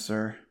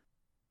necromancer.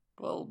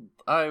 Well,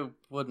 I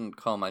wouldn't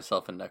call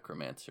myself a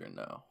necromancer,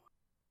 no.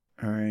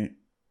 Alright.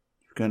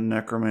 You've got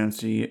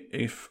necromancy,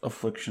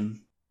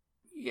 affliction.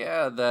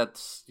 That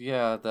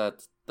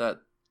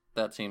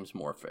seems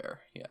more fair,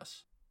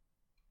 yes.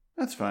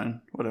 That's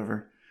fine.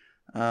 Whatever.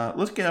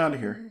 Let's get out of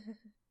here.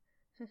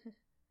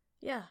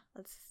 Yeah,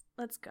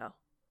 let's go.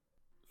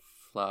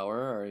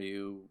 Flower, are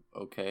you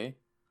okay?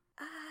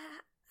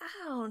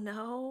 I don't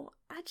know.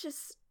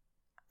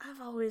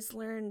 I've always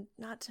learned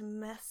not to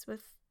mess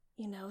with,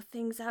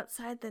 things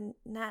outside the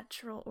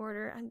natural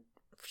order. I'm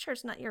sure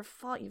it's not your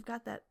fault you've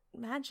got that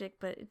magic,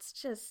 but it's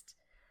just...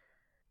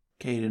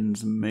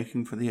 Caden's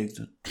making for the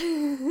exit.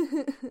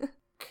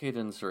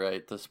 Caden's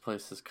right. This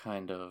place is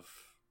kind of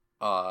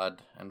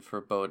odd and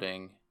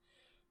foreboding,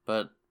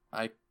 but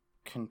I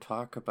can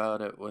talk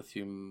about it with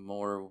you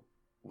more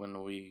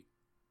when we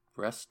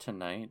rest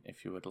tonight,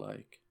 if you would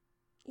like.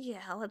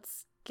 Yeah,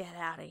 let's get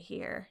out of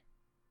here.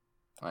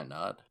 I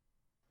nod.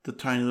 The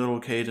tiny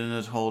little Caden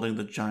is holding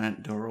the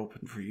giant door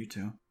open for you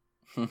two.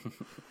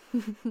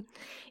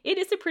 It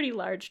is a pretty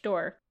large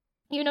door.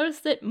 You notice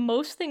that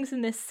most things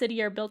in this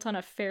city are built on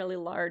a fairly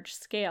large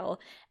scale,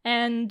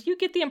 and you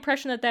get the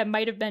impression that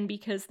might have been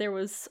because there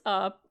was,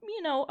 a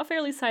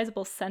fairly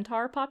sizable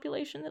centaur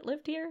population that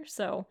lived here,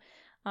 so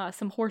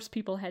some horse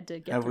people had to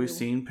get Have through we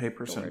seen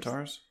paper doors.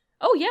 Centaurs?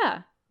 Oh,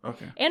 yeah.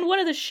 Okay. And one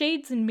of the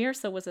shades in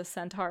Mirsa was a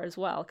centaur as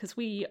well, because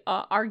we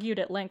argued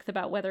at length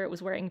about whether it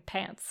was wearing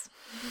pants.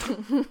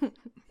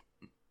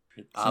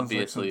 It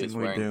obviously like is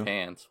we wearing do.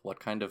 pants. What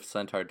kind of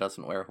centaur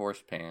doesn't wear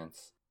horse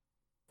pants?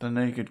 The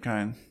naked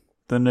kind.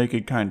 The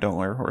naked kind don't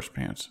wear horse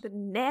pants. The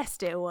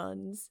nasty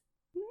ones.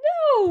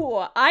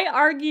 No! I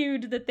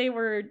argued that they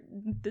were...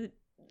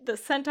 The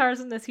centaurs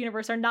in this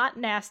universe are not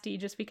nasty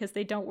just because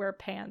they don't wear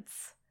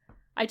pants.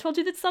 I told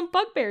you that some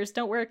bugbears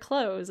don't wear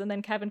clothes, and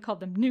then Kevin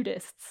called them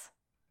nudists.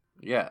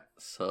 Yeah,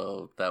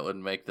 so that would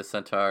make the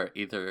centaur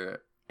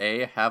either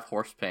A, have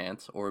horse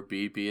pants, or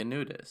B, be a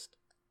nudist.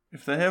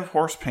 If they have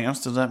horse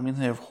pants, does that mean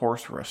they have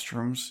horse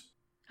restrooms?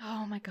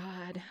 Oh my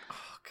god.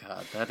 Oh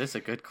god, that is a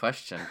good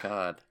question,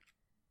 god.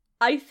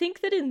 I think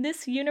that in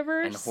this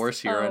universe, And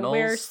horse urinals?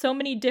 where so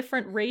many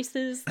different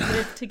races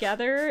live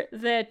together,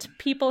 that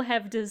people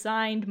have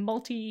designed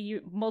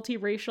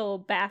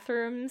multiracial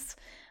bathrooms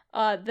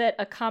that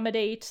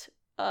accommodate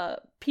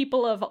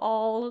people of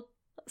all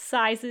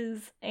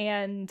sizes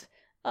and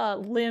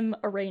limb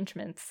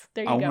arrangements.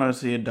 There you I go. want to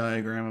see a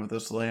diagram of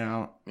this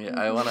layout. Yeah,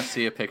 I want to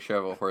see a picture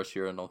of a horse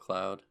urinal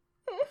cloud.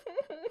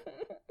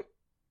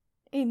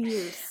 In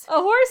use. A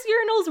horse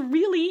urinal's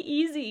really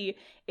easy.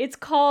 It's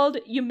called,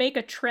 you make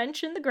a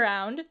trench in the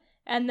ground,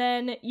 and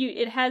then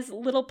it has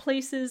little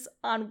places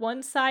on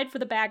one side for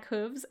the back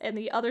hooves and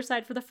the other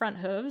side for the front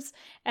hooves,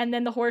 and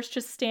then the horse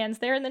just stands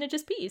there and then it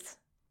just pees.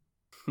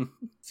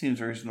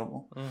 Seems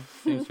reasonable.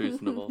 Seems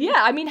reasonable.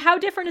 Yeah, I mean, how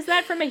different is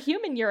that from a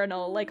human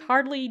urinal? Like,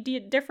 hardly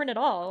different at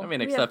all. I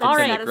mean, We except have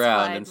it's been in the ground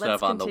satisfied. instead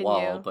Let's of on the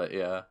wall, continue. but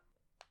yeah.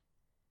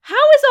 How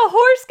is a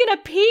horse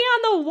gonna pee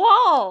on the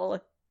wall?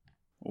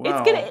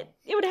 Well,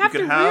 It would have to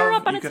rear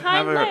up on its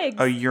hind legs.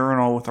 a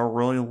urinal with a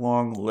really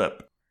long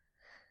lip.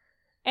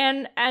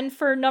 And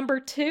for number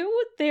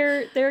 2,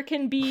 there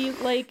can be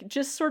like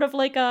just sort of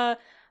like a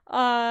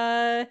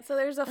So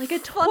there's a like a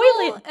funnel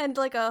toilet. and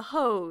like a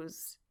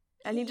hose.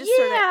 And you just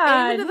Yeah, sort of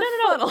aim into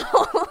the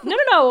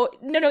funnel.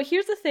 No.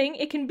 Here's the thing.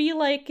 It can be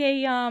like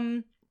a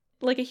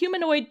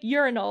humanoid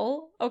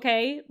urinal,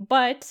 okay,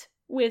 but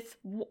with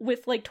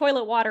like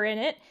toilet water in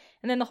it,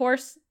 and then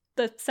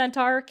the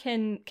centaur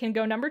can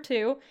go number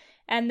 2,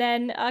 and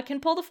then can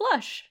pull the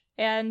flush,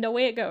 and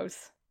away it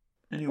goes.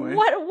 Anyway,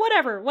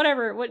 Whatever.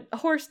 What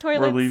horse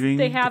toilets? we're leaving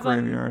they have the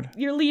 'em. graveyard.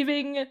 You're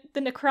leaving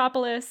the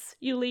necropolis.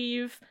 You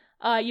leave.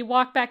 You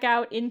walk back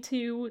out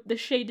into the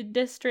Shaded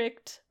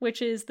District,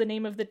 which is the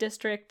name of the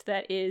district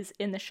that is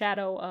in the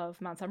shadow of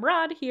Mount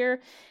Samrad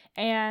here.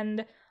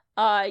 And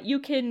you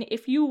can,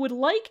 if you would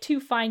like to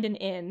find an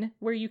inn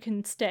where you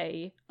can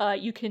stay,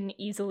 you can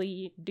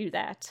easily do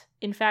that.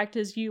 In fact,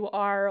 as you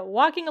are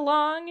walking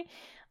along,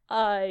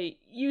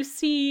 you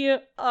see a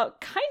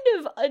kind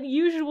of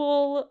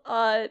unusual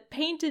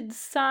painted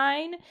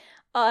sign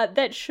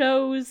that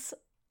shows,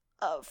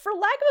 for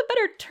lack of a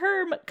better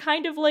term,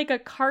 kind of like a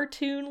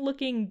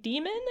cartoon-looking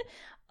demon.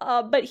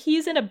 But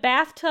he's in a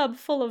bathtub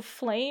full of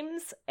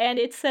flames, and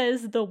it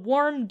says the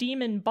Warm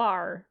Demon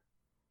Bar.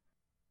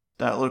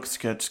 That looks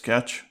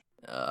sketch.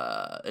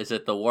 Is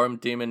it the Warm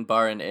Demon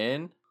Bar and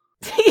Inn?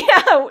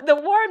 Yeah, the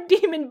Warm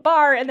Demon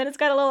Bar, and then it's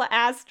got a little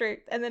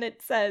asterisk, and then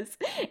it says,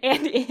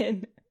 and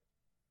inn.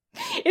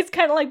 It's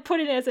kind of like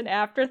put in as an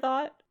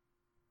afterthought.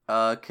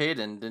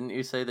 Caden, didn't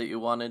you say that you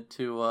wanted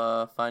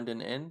to, find an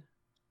inn?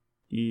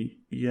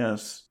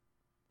 Yes.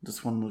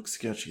 This one looks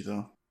sketchy,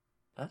 though.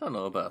 I don't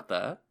know about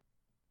that.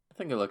 I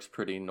think it looks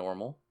pretty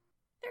normal.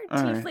 There are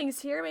All right.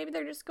 tieflings here. Maybe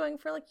they're just going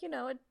for, like,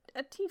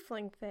 a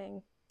tiefling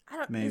thing. I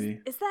don't.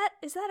 Maybe. Is that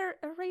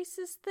a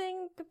racist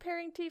thing,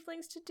 comparing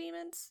tieflings to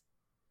demons?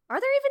 Are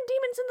there even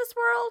demons in this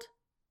world?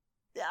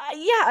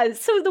 Yeah,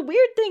 so the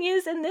weird thing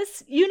is, in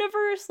this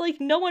universe, like,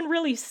 no one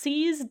really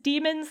sees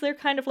demons. They're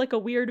kind of like a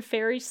weird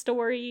fairy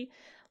story.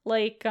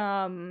 Like,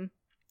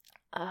 Bigfoot?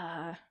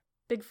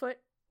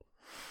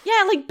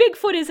 yeah, like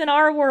Bigfoot is in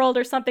our world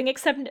or something,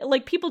 except,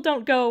 like, people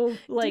don't go,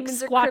 like,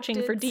 Demons are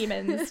squatching for cryptids.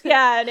 demons.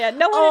 Yeah,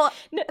 no one... Oh,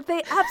 no-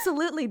 they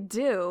absolutely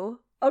do.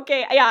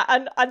 okay,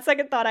 yeah, on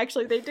second thought,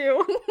 actually, they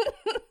do.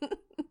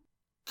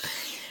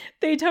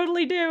 They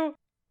totally do.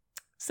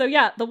 So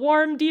yeah, the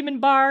Warm Demon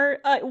Bar.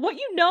 What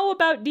you know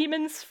about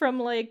demons from,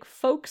 like,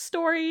 folk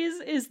stories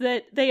is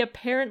that they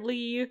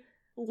apparently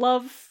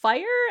love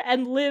fire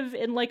and live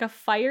in, like, a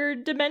fire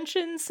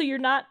dimension, so you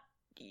don't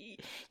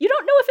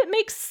know if it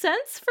makes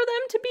sense for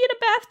them to be in a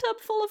bathtub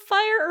full of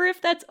fire or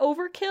if that's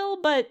overkill,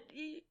 but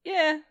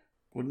yeah.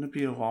 Wouldn't it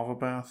be a lava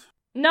bath?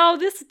 No,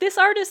 this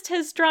artist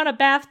has drawn a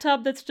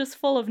bathtub that's just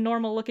full of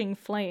normal-looking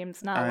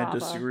flames, not I lava.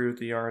 disagree with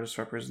the artist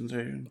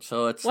representation.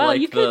 So it's Well,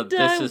 you like the could,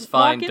 This Is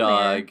walk Fine in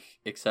dog,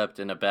 except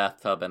in a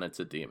bathtub and it's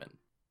a demon.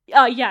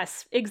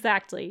 Yes,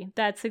 exactly.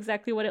 That's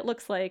exactly what it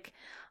looks like.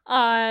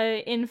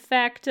 In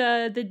fact,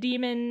 the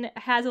demon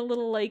has a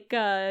little, like,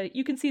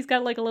 you can see he's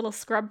got, like, a little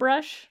scrub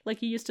brush,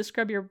 like you used to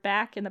scrub your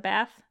back in the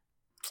bath.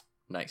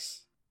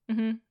 Nice.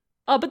 Mm-hmm.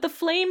 But the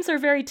flames are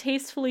very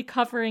tastefully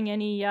covering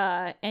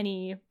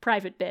any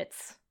private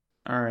bits.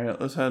 Alright,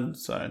 let's head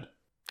inside.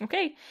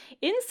 Okay.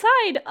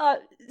 Inside,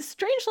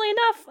 strangely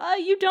enough,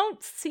 you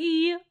don't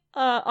see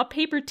a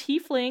paper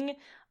tiefling.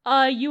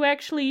 You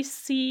actually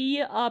see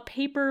a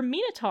paper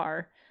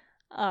minotaur,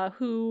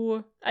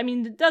 who, I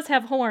mean, does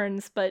have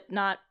horns, but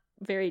not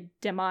very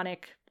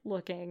demonic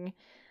looking.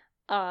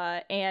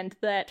 And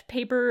that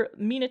paper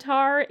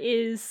minotaur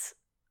is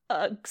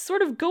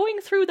sort of going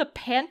through the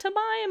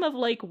pantomime of,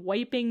 like,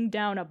 wiping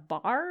down a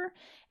bar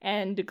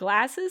and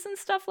glasses and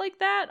stuff like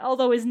that,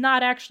 although is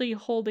not actually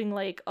holding,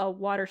 like, a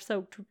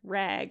water-soaked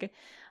rag.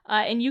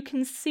 And you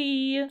can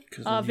see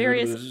Because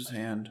various... he would lose his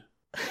hand.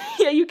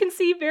 Yeah, you can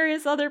see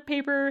various other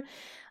paper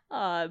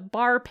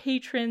bar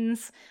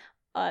patrons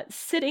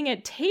sitting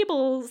at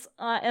tables,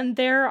 and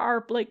there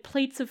are, like,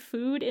 plates of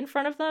food in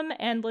front of them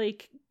and,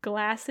 like,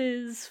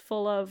 glasses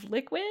full of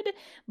liquid,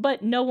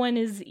 but no one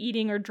is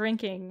eating or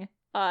drinking.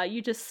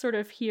 You just sort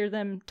of hear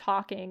them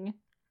talking.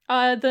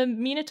 The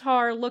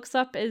Minotaur looks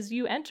up as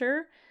you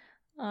enter,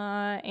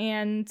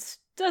 and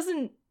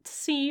doesn't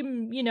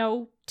seem,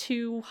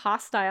 too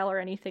hostile or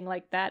anything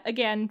like that.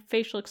 Again,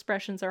 facial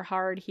expressions are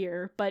hard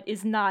here, but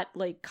is not,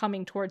 like,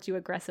 coming towards you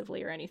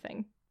aggressively or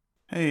anything.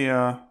 Hey,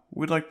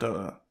 we'd like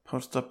to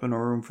post up in a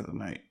room for the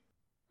night.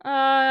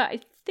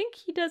 I think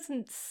he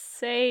doesn't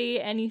say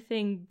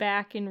anything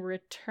back in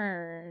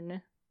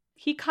return.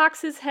 He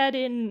cocks his head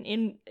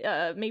in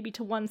maybe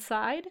to one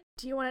side.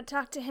 Do you want to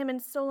talk to him in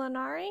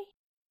Solanari?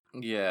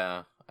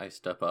 Yeah, I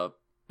step up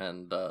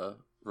and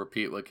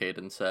repeat what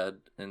Caden said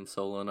in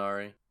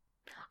Solanari.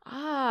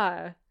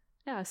 Ah,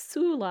 yeah,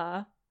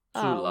 Sula.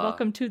 Sula.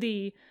 Welcome to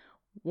the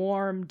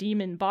Warm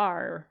Demon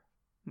Bar,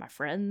 my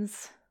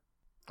friends.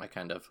 I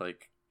kind of,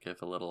 like,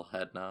 give a little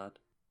head nod.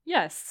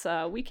 Yes,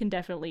 we can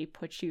definitely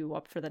put you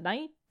up for the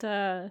night.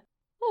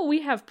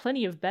 We have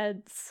plenty of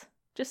beds.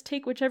 Just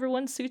take whichever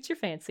one suits your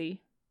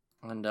fancy.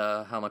 And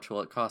how much will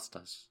it cost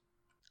us?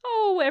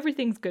 Oh,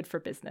 everything's good for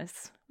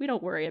business. We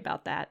don't worry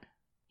about that,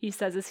 he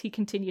says as he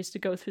continues to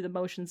go through the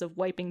motions of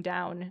wiping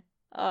down,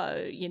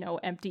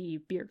 empty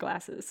beer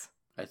glasses.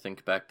 I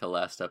think back to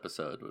last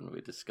episode when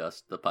we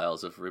discussed the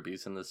piles of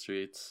rubies in the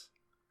streets.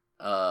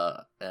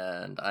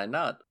 And I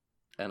nod.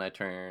 And I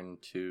turn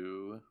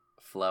to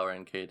Flower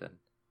and Caden.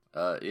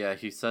 Yeah,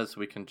 he says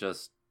we can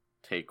just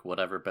take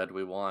whatever bed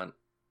we want.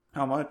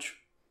 How much?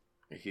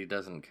 He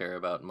doesn't care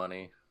about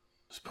money.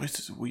 This place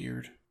is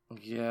weird.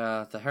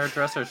 Yeah, the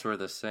hairdressers were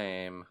the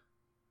same.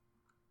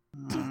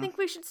 Do you think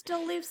we should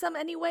still leave some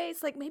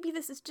anyways? Like, maybe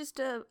this is just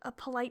a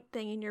polite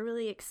thing and you're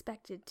really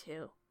expected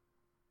to.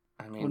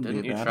 I mean, Wouldn't be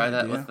didn't a you bad try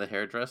that idea. with the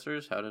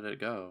hairdressers? How did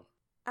it go?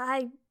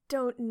 I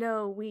don't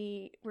know.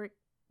 We were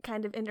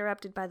kind of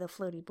interrupted by the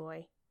floaty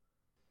boy.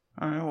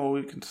 Alright, well,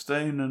 we can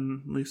stay and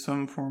then leave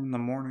some for him in the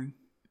morning.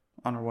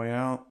 On our way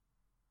out.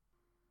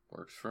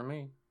 Works for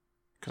me.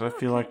 Because I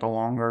feel like the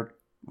longer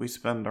we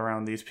spend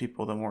around these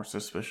people, the more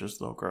suspicious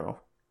they'll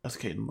grow. As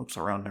Caden looks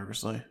around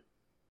nervously.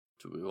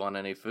 Do we want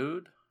any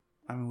food?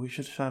 I mean, we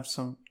should have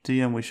some...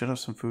 DM, we should have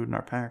some food in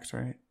our packs,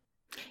 right?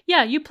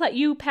 Yeah,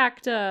 you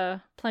packed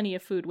plenty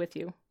of food with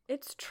you.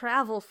 It's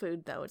travel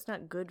food, though. It's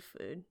not good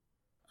food.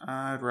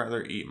 I'd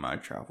rather eat my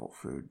travel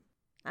food.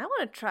 I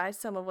want to try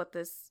some of what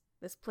this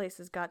place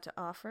has got to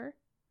offer.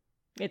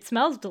 It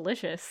smells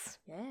delicious.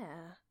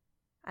 Yeah.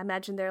 I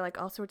imagine there are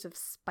like all sorts of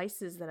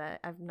spices that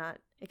I've not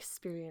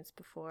experienced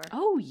before.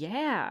 Oh,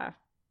 yeah.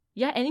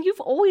 Yeah, and you've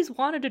always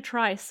wanted to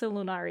try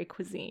Solunari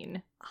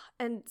cuisine.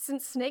 And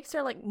since snakes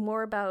are like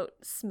more about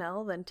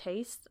smell than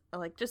taste,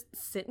 like just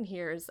sitting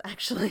here is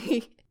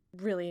actually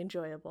really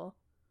enjoyable.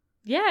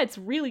 Yeah, it's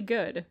really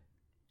good.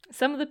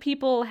 Some of the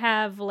people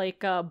have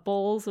like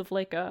bowls of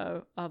like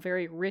a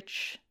very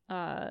rich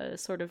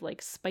sort of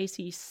like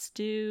spicy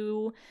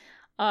stew.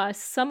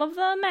 Some of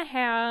them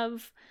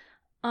have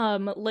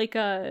like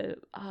a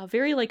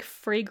very like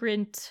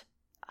fragrant,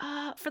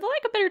 for the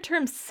lack of a better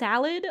term,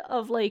 salad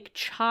of like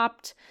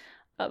chopped,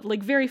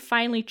 like very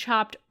finely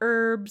chopped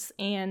herbs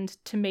and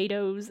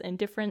tomatoes and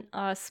different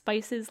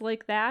spices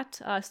like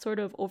that, sort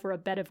of over a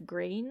bed of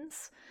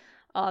grains.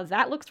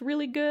 That looks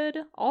really good.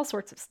 All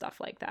sorts of stuff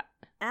like that.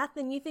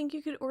 Athen, you think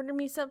you could order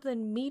me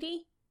something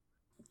meaty?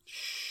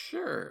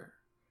 Sure.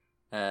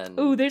 And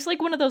Ooh, there's like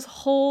one of those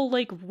whole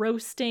like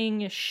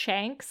roasting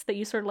shanks that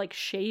you sort of like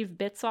shave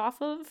bits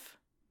off of.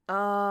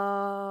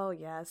 Oh,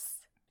 yes.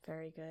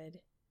 Very good.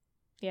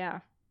 Yeah.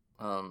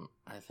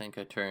 I think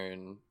I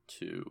turn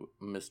to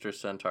Mr.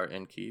 Centaur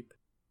Innkeep.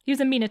 He was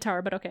a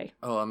Minotaur, but okay.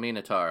 Oh, a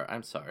Minotaur.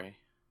 I'm sorry.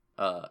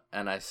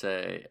 And I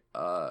say,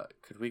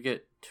 could we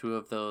get 2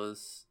 of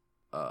those,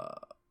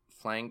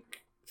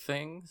 flank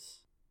things?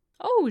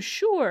 Oh,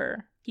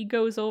 sure. He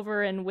goes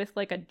over and with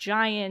like a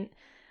giant,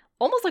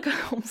 almost like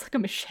a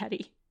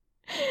machete,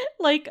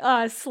 like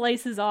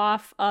slices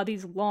off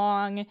these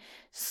long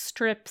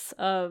strips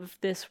of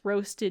this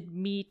roasted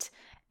meat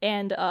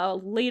and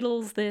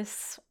ladles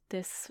this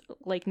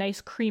like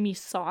nice creamy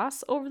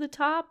sauce over the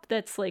top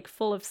that's like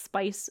full of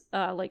spice,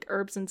 like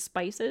herbs and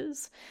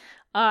spices.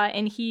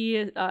 And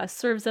he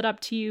serves it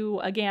up to you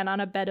again on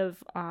a bed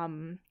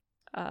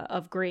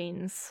of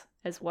grains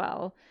as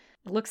well.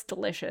 It looks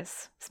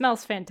delicious.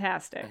 Smells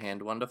fantastic. I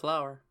hand one to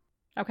Flower.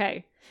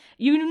 Okay.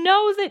 You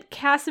know that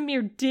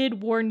Casimir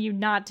did warn you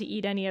not to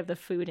eat any of the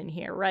food in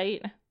here,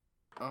 right?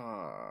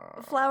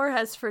 Flower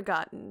has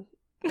forgotten.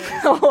 And is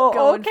Oh,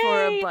 going for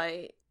okay. a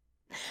bite.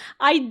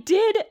 I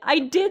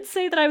did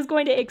say that I was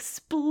going to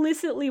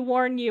explicitly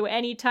warn you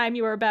anytime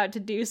you were about to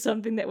do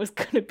something that was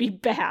going to be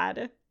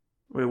bad.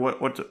 Wait,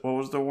 what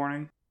was the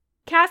warning?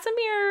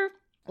 Casimir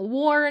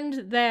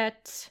warned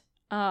that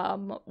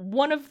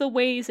one of the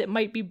ways it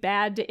might be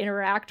bad to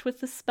interact with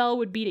the spell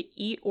would be to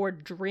eat or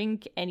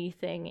drink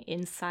anything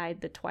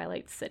inside the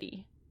Twilight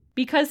City.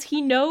 Because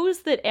he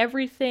knows that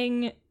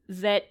everything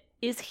that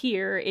is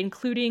here,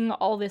 including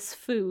all this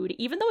food,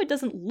 even though it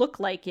doesn't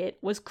look like it,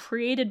 was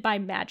created by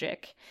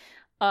magic.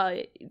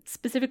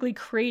 Specifically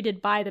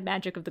created by the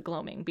magic of the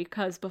gloaming.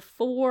 Because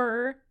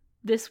before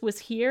this was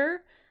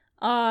here,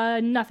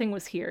 nothing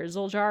was here.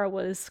 Zul'jara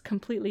was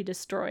completely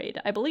destroyed.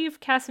 I believe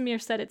Casimir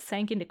said it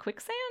sank into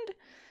quicksand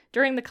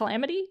during the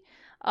calamity.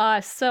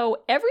 So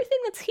everything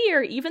that's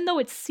here, even though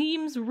it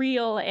seems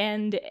real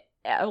and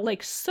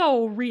like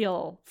so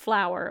real,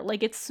 Flower,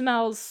 like it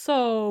smells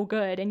so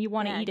good and you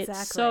want to eat it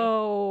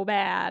so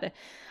bad.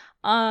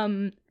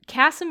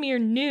 Casimir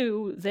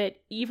knew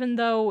that even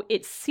though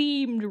it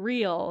seemed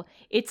real,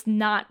 it's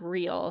not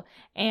real,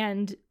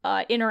 and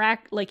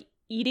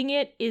eating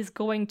it is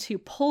going to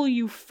pull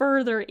you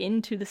further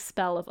into the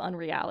spell of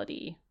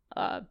unreality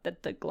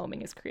that the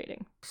gloaming is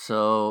creating.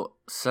 So,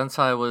 since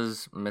I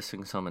was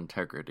missing some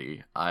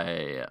integrity,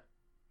 I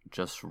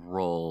just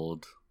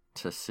rolled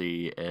to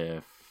see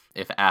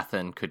if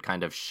Athen could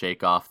kind of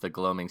shake off the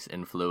gloaming's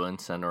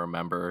influence and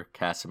remember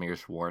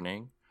Casimir's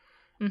warning.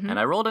 Mm-hmm. And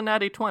I rolled a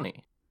natty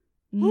 20.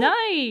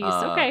 Nice!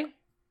 Okay.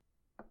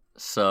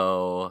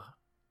 So,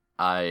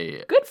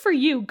 Good for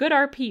you. Good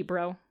RP,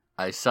 bro.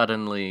 I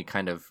suddenly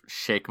kind of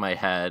shake my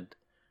head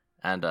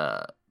and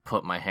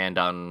put my hand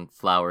on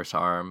Flower's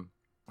arm.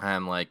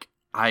 I'm like,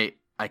 I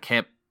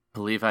can't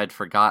believe I'd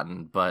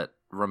forgotten, but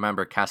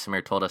remember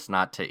Casimir told us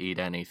not to eat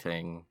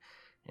anything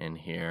in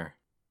here.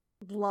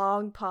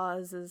 Long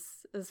pause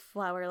as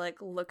Flower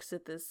like looks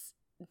at this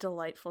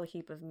delightful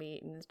heap of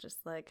meat and is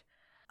just like,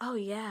 oh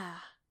yeah.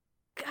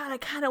 God, I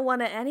kind of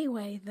want it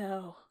anyway,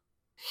 though.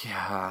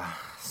 Yeah,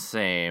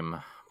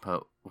 same.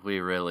 But we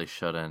really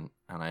shouldn't,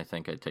 and I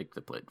think I'd take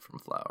the plate from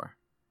Flower.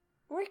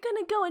 We're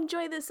gonna go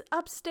enjoy this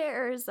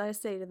upstairs, I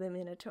say to the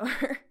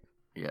Minotaur.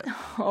 Yeah.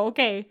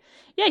 Okay.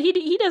 Yeah,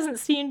 he doesn't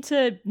seem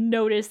to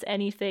notice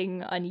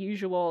anything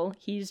unusual.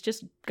 He's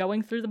just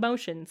going through the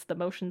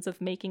motions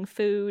of making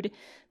food,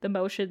 the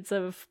motions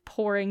of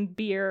pouring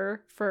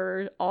beer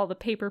for all the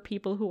paper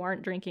people who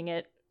aren't drinking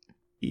it.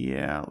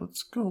 Yeah,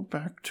 let's go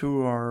back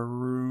to our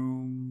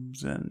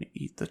rooms and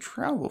eat the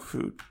travel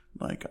food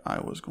like I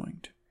was going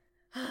to.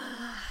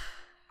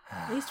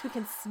 At least we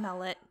can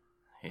smell it.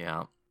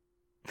 Yeah.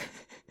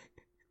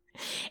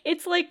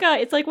 It's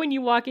like when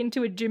you walk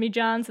into a Jimmy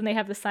John's and they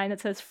have the sign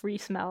that says free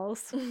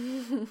smells.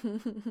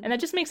 And that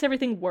just makes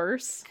everything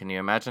worse. Can you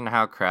imagine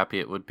how crappy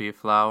it would be,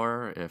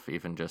 Flower, if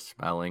even just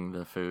smelling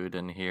the food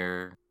in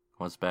here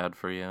was bad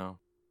for you?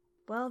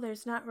 Well,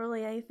 there's not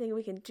really anything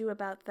we can do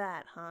about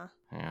that, huh?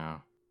 Yeah.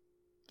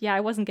 Yeah, I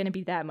wasn't going to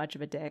be that much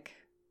of a dick.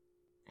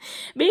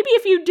 Maybe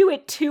if you do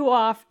it too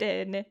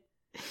often,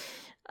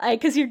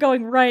 because you're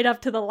going right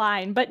up to the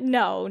line. But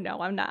no,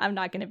 I'm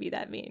not going to be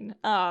that mean.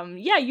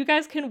 Yeah, you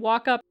guys can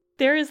walk up.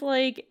 There is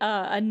like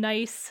a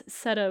nice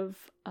set of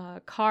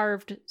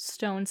carved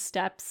stone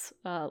steps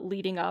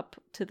leading up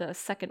to the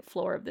second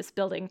floor of this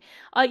building.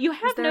 You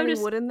have Is there noticed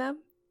any wood in them?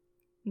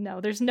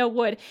 No, there's no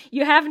wood.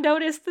 You have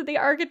noticed that the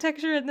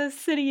architecture in this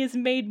city is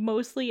made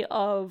mostly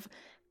of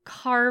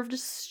carved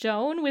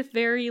stone with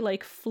very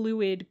like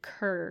fluid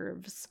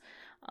curves.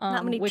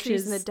 Not many which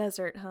trees is in the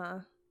desert,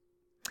 huh?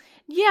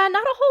 Yeah,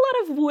 not a whole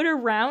lot of wood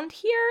around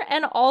here,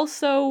 and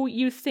also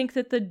you think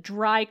that the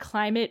dry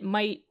climate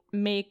might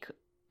make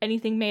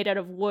anything made out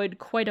of wood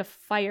quite a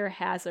fire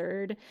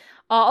hazard.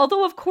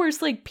 Although, of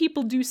course, like,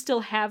 people do still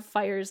have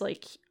fires,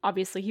 like,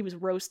 obviously he was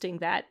roasting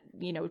that,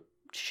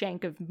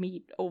 shank of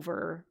meat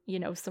over,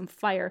 some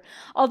fire.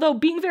 Although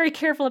being very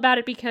careful about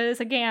it because,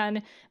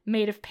 again,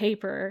 made of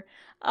paper.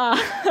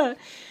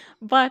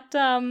 But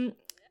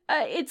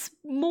it's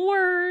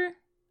more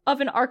of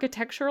an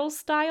architectural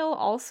style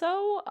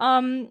also.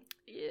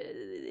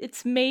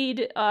 It's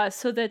made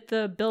so that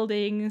the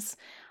buildings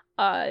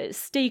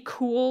stay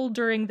cool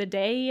during the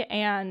day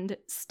and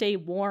stay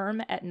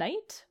warm at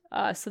night,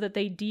 so that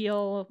they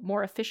deal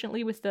more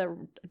efficiently with the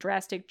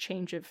drastic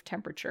change of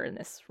temperature in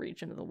this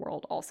region of the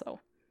world also.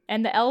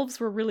 And the elves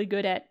were really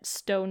good at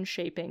stone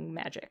shaping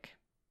magic.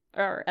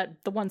 Or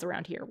the ones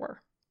around here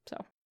were,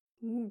 so.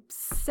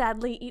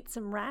 Sadly, eat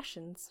some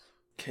rations.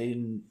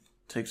 Caden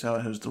takes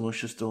out his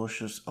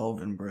delicious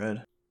elven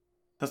bread.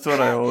 That's what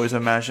I always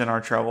imagine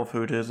our travel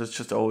food is. It's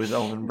just always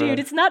elven bread. Dude,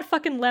 it's not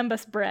fucking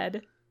lembas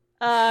bread.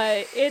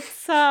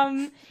 It's,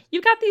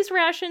 you got these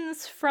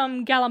rations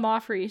from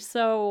Gallimaufry,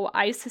 so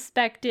I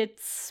suspect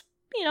it's,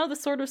 the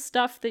sort of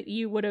stuff that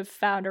you would have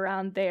found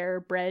around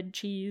there. Bread,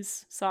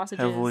 cheese,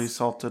 sausages. Heavily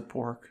salted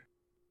pork.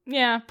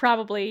 Yeah,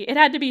 probably. It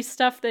had to be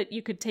stuff that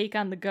you could take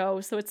on the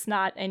go, so it's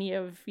not any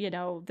of,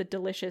 the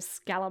delicious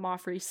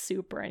Gallimaufry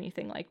soup or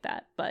anything like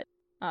that. But,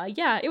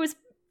 yeah, it was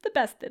the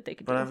best that they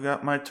could do. But I've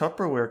got my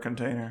Tupperware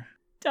container.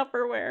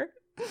 Tupperware.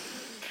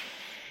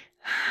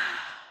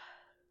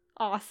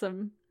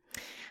 Awesome.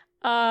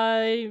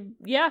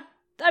 Yeah.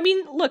 I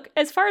mean, look,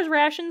 as far as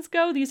rations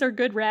go, these are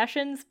good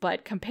rations,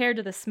 but compared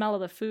to the smell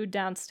of the food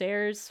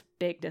downstairs,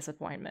 big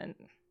disappointment.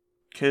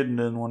 Caden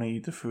didn't want to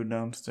eat the food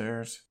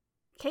downstairs.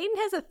 Caden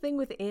has a thing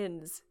with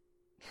inns.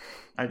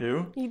 I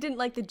do? You didn't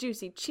like the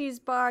juicy cheese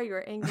bar, you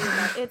were angry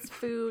about its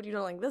food, you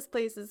don't like this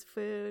place's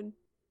food.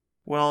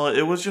 Well,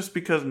 it was just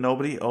because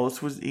nobody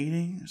else was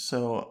eating,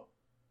 so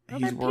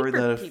he's they're worried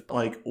paper that if,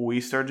 people. we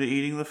started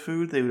eating the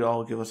food, they would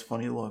all give us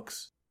funny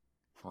looks.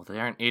 Well, they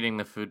aren't eating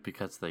the food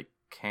because they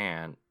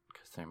can't,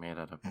 because they're made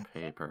out of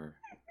paper.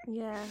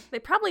 Yeah, they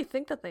probably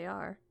think that they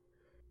are.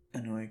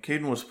 Anyway,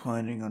 Caden was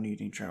planning on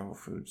eating travel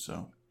food,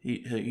 so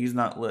he's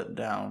not let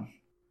down.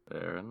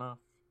 Fair enough.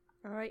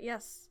 Alright,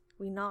 yes,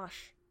 we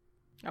nosh.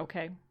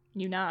 Okay,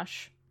 you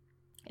nosh.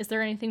 Is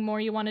there anything more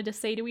you wanted to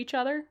say to each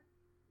other?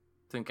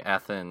 I think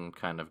Athen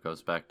kind of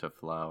goes back to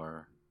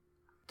Flower.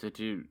 Did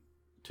you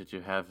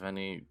have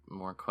any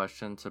more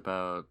questions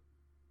about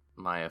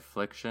my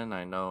affliction?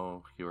 I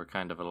know you were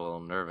kind of a little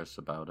nervous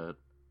about it.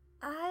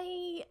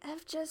 I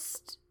have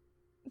just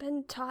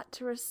been taught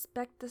to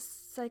respect the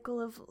cycle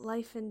of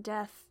life and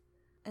death,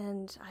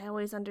 and I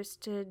always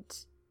understood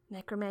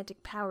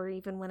necromantic power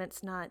even when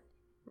it's not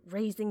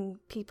raising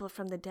people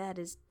from the dead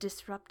is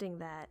disrupting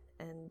that,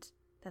 and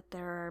that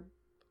there are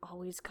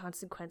always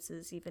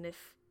consequences even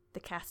if the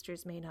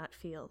casters may not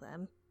feel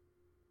them.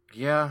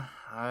 Yeah,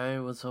 I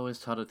was always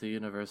taught at the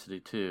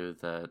university too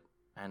that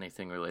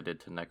anything related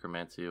to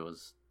necromancy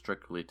was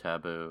strictly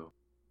taboo.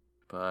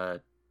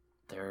 But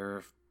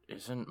there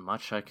isn't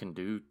much I can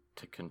do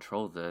to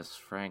control this,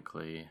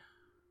 frankly.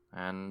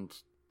 And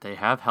they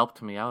have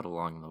helped me out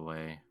along the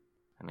way.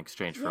 In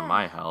exchange for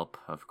my help,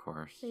 of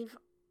course. They've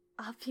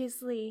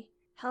obviously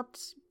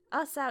helped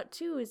us out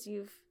too as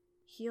you've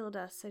healed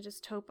us. I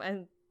just hope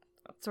and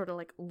sort of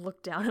like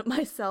look down at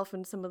myself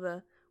and some of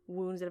the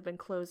wounds that have been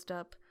closed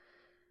up,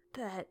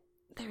 that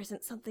there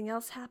isn't something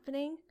else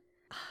happening.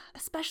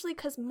 Especially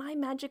because my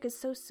magic is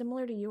so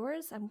similar to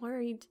yours. I'm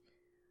worried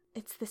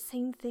it's the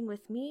same thing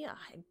with me.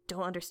 I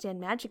don't understand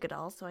magic at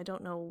all, so I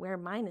don't know where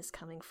mine is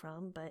coming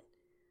from, but...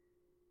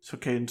 So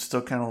Caden's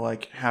still kind of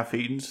like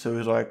half-eaten, so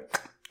he's like,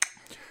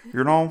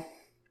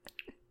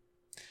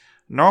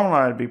 normally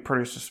I'd be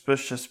pretty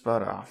suspicious,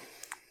 but you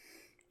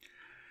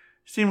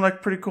seem like a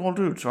pretty cool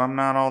dude, so I'm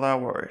not all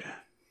that worried.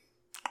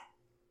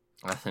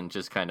 Athen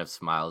just kind of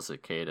smiles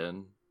at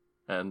Caden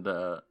and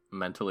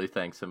mentally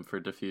thanks him for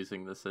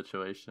diffusing the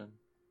situation.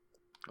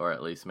 Or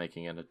at least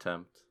making an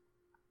attempt.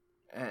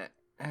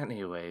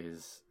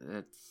 Anyways,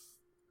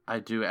 I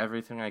do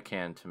everything I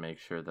can to make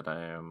sure that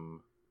I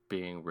am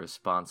being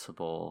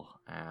responsible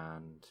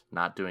and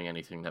not doing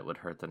anything that would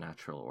hurt the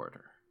natural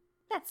order.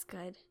 That's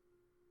good.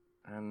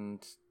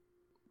 And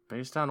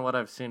based on what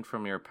I've seen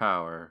from your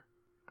power,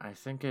 I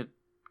think it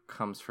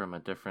comes from a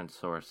different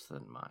source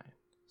than mine.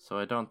 So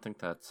I don't think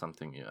that's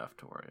something you have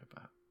to worry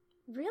about.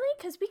 Really?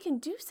 Because we can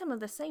do some of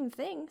the same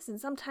things,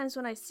 and sometimes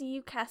when I see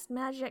you cast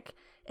magic,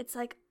 it's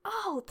like,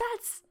 oh,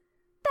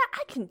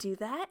 I can do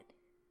that.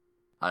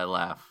 I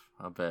laugh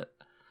a bit.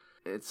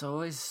 It's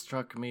always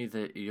struck me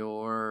that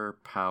your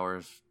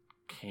powers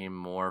came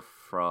more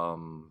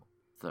from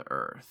the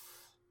earth.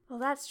 Well,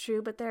 that's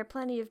true, but there are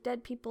plenty of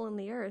dead people in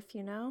the earth,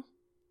 you know?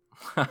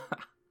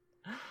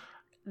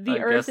 The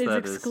earth is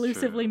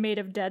exclusively made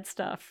of dead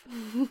stuff.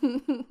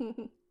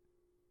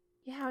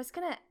 Yeah, I was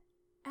gonna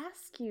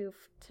ask you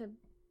to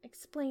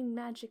explain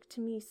magic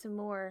to me some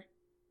more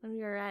when we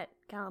were at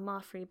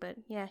Gallimaufry, but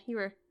yeah, you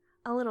were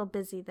a little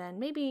busy then.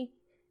 Maybe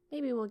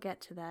we'll get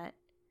to that.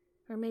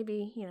 Or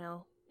maybe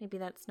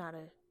that's not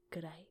a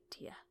good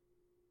idea.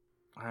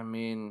 I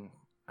mean,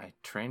 I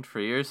trained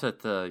for years at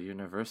the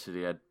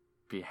university. I'd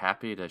be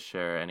happy to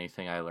share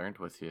anything I learned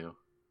with you.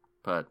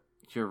 But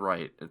you're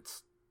right,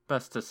 it's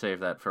best to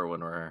save that for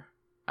when we're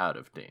out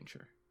of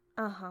danger.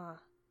 Uh-huh.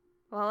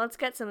 Well, let's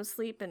get some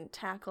sleep and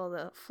tackle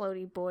the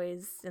floaty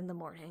boys in the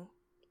morning.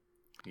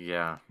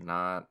 Yeah,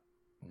 not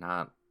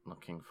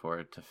looking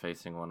forward to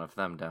facing one of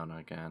them down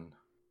again.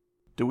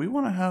 Do we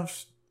want to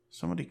have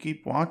somebody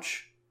keep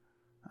watch?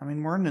 I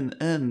mean, we're in an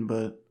inn,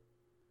 but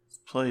this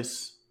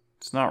place,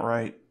 it's not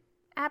right.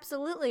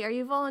 Absolutely. Are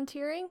you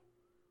volunteering?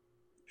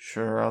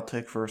 Sure, I'll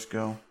take first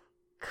go.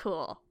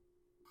 Cool.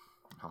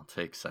 I'll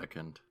take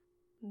second.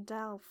 And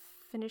I'll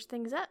finish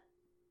things up.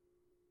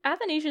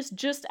 Athanasius,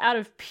 just out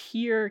of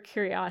pure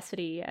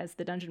curiosity as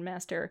the dungeon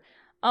master,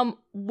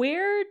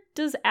 where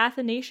does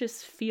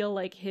Athanasius feel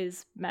like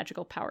his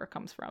magical power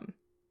comes from?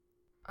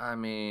 I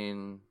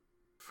mean,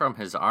 from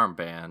his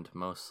armband,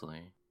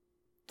 mostly.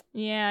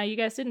 Yeah, you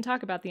guys didn't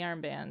talk about the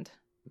armband.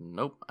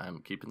 Nope, I'm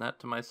keeping that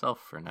to myself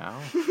for now.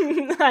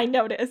 I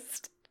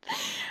noticed.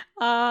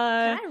 Can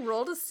I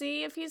roll to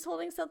see if he's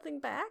holding something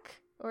back?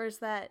 Or is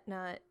that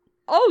not...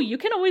 Oh, you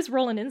can always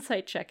roll an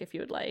insight check if you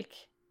would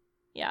like.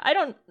 Yeah,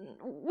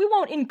 we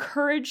won't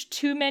encourage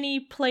too many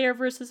player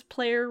versus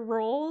player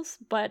rolls,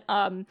 but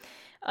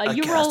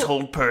you roll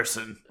hold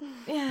person.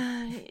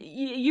 Yeah,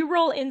 you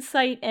roll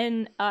insight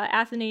and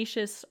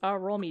Athanasius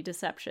roll me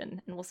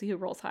deception, and we'll see who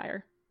rolls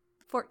higher.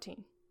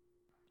 14.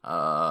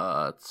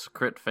 It's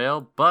crit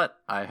fail, but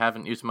I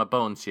haven't used my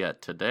bones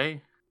yet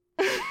today.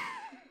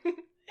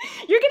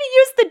 You're gonna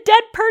use the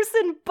dead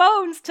person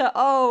bones to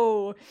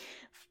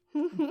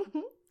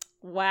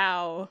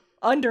Wow.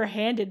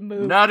 Underhanded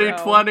move. Natty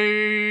bro.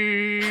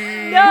 20!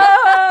 No!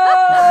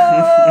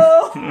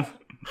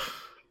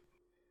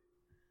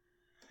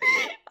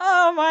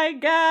 Oh my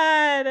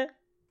god.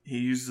 He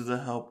uses the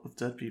help with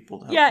dead people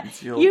to help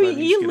conceal that he's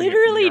you getting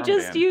literally it from the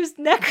just armband. used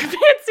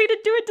necromancy to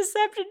do a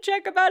deception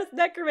check about his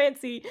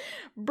necromancy.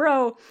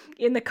 Bro,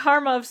 in the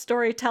karma of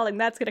storytelling,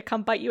 that's gonna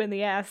come bite you in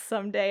the ass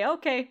someday.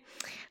 Okay.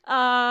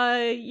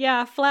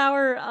 Yeah,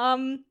 Flower,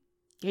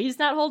 he's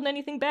not holding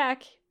anything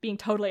back. Being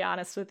totally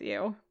honest with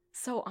you.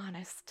 So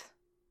honest.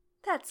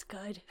 That's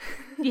good.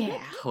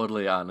 Yeah.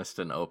 Totally honest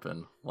and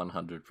open,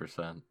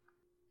 100%.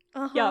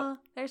 Uh-huh. Yep.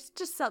 There's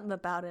just something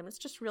about him. It's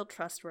just real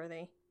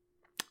trustworthy.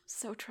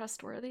 So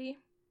trustworthy.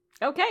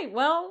 Okay,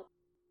 well.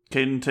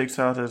 Caden takes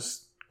out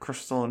his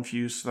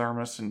crystal-infused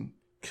thermos and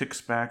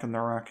kicks back in the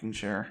rocking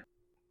chair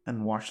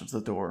and washes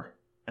the door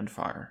and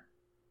fire.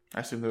 I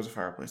assume there's a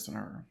fireplace in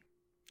our room.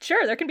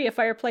 Sure, there can be a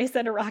fireplace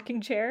and a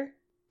rocking chair.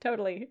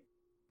 Totally.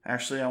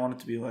 Actually, I want it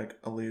to be like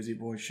a lazy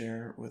boy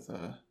chair with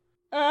a...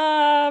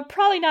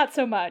 Probably not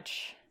so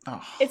much.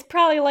 Oh, It's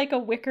probably like a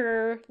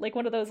wicker, like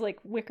one of those like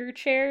wicker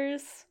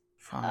chairs.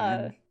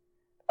 fine.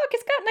 Look,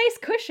 it's got nice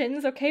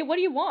cushions, okay? What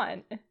do you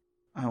want?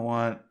 I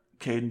want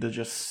Caden to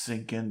just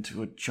sink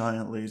into a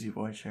giant lazy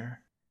boy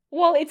chair.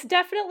 Well, it's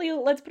definitely,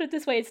 let's put it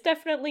this way, it's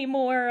definitely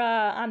more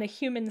on the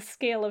human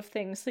scale of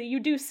things. So you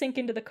do sink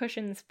into the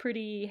cushions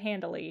pretty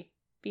handily,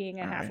 being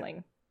a All right.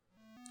 halfling.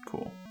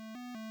 Cool.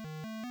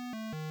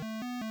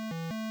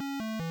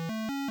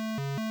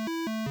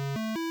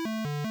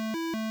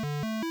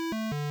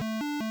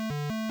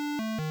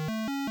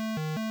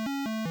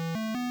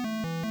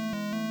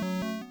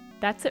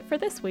 That's it for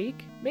this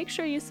week. Make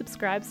sure you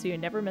subscribe so you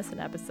never miss an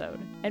episode.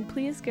 And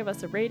please give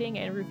us a rating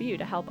and review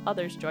to help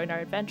others join our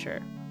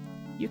adventure.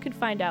 You can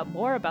find out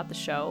more about the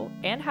show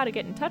and how to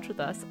get in touch with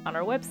us on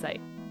our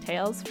website,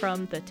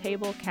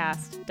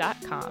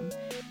 talesfromthetablecast.com,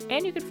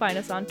 and you can find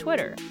us on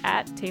Twitter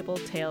at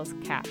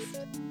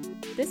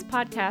TableTalesCast. This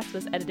podcast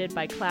was edited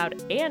by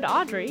Cloud and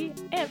Audrey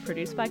and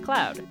produced by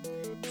Cloud.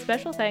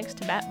 Special thanks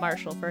to Matt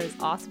Marshall for his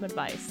awesome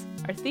advice.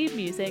 Our theme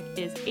music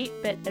is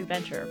 8-Bit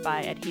Adventure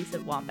by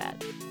Adhesive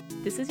Wombat.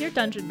 This is your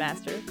Dungeon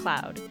Master,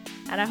 Cloud,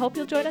 and I hope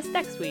you'll join us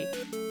next week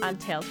on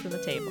Tales from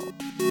the Table.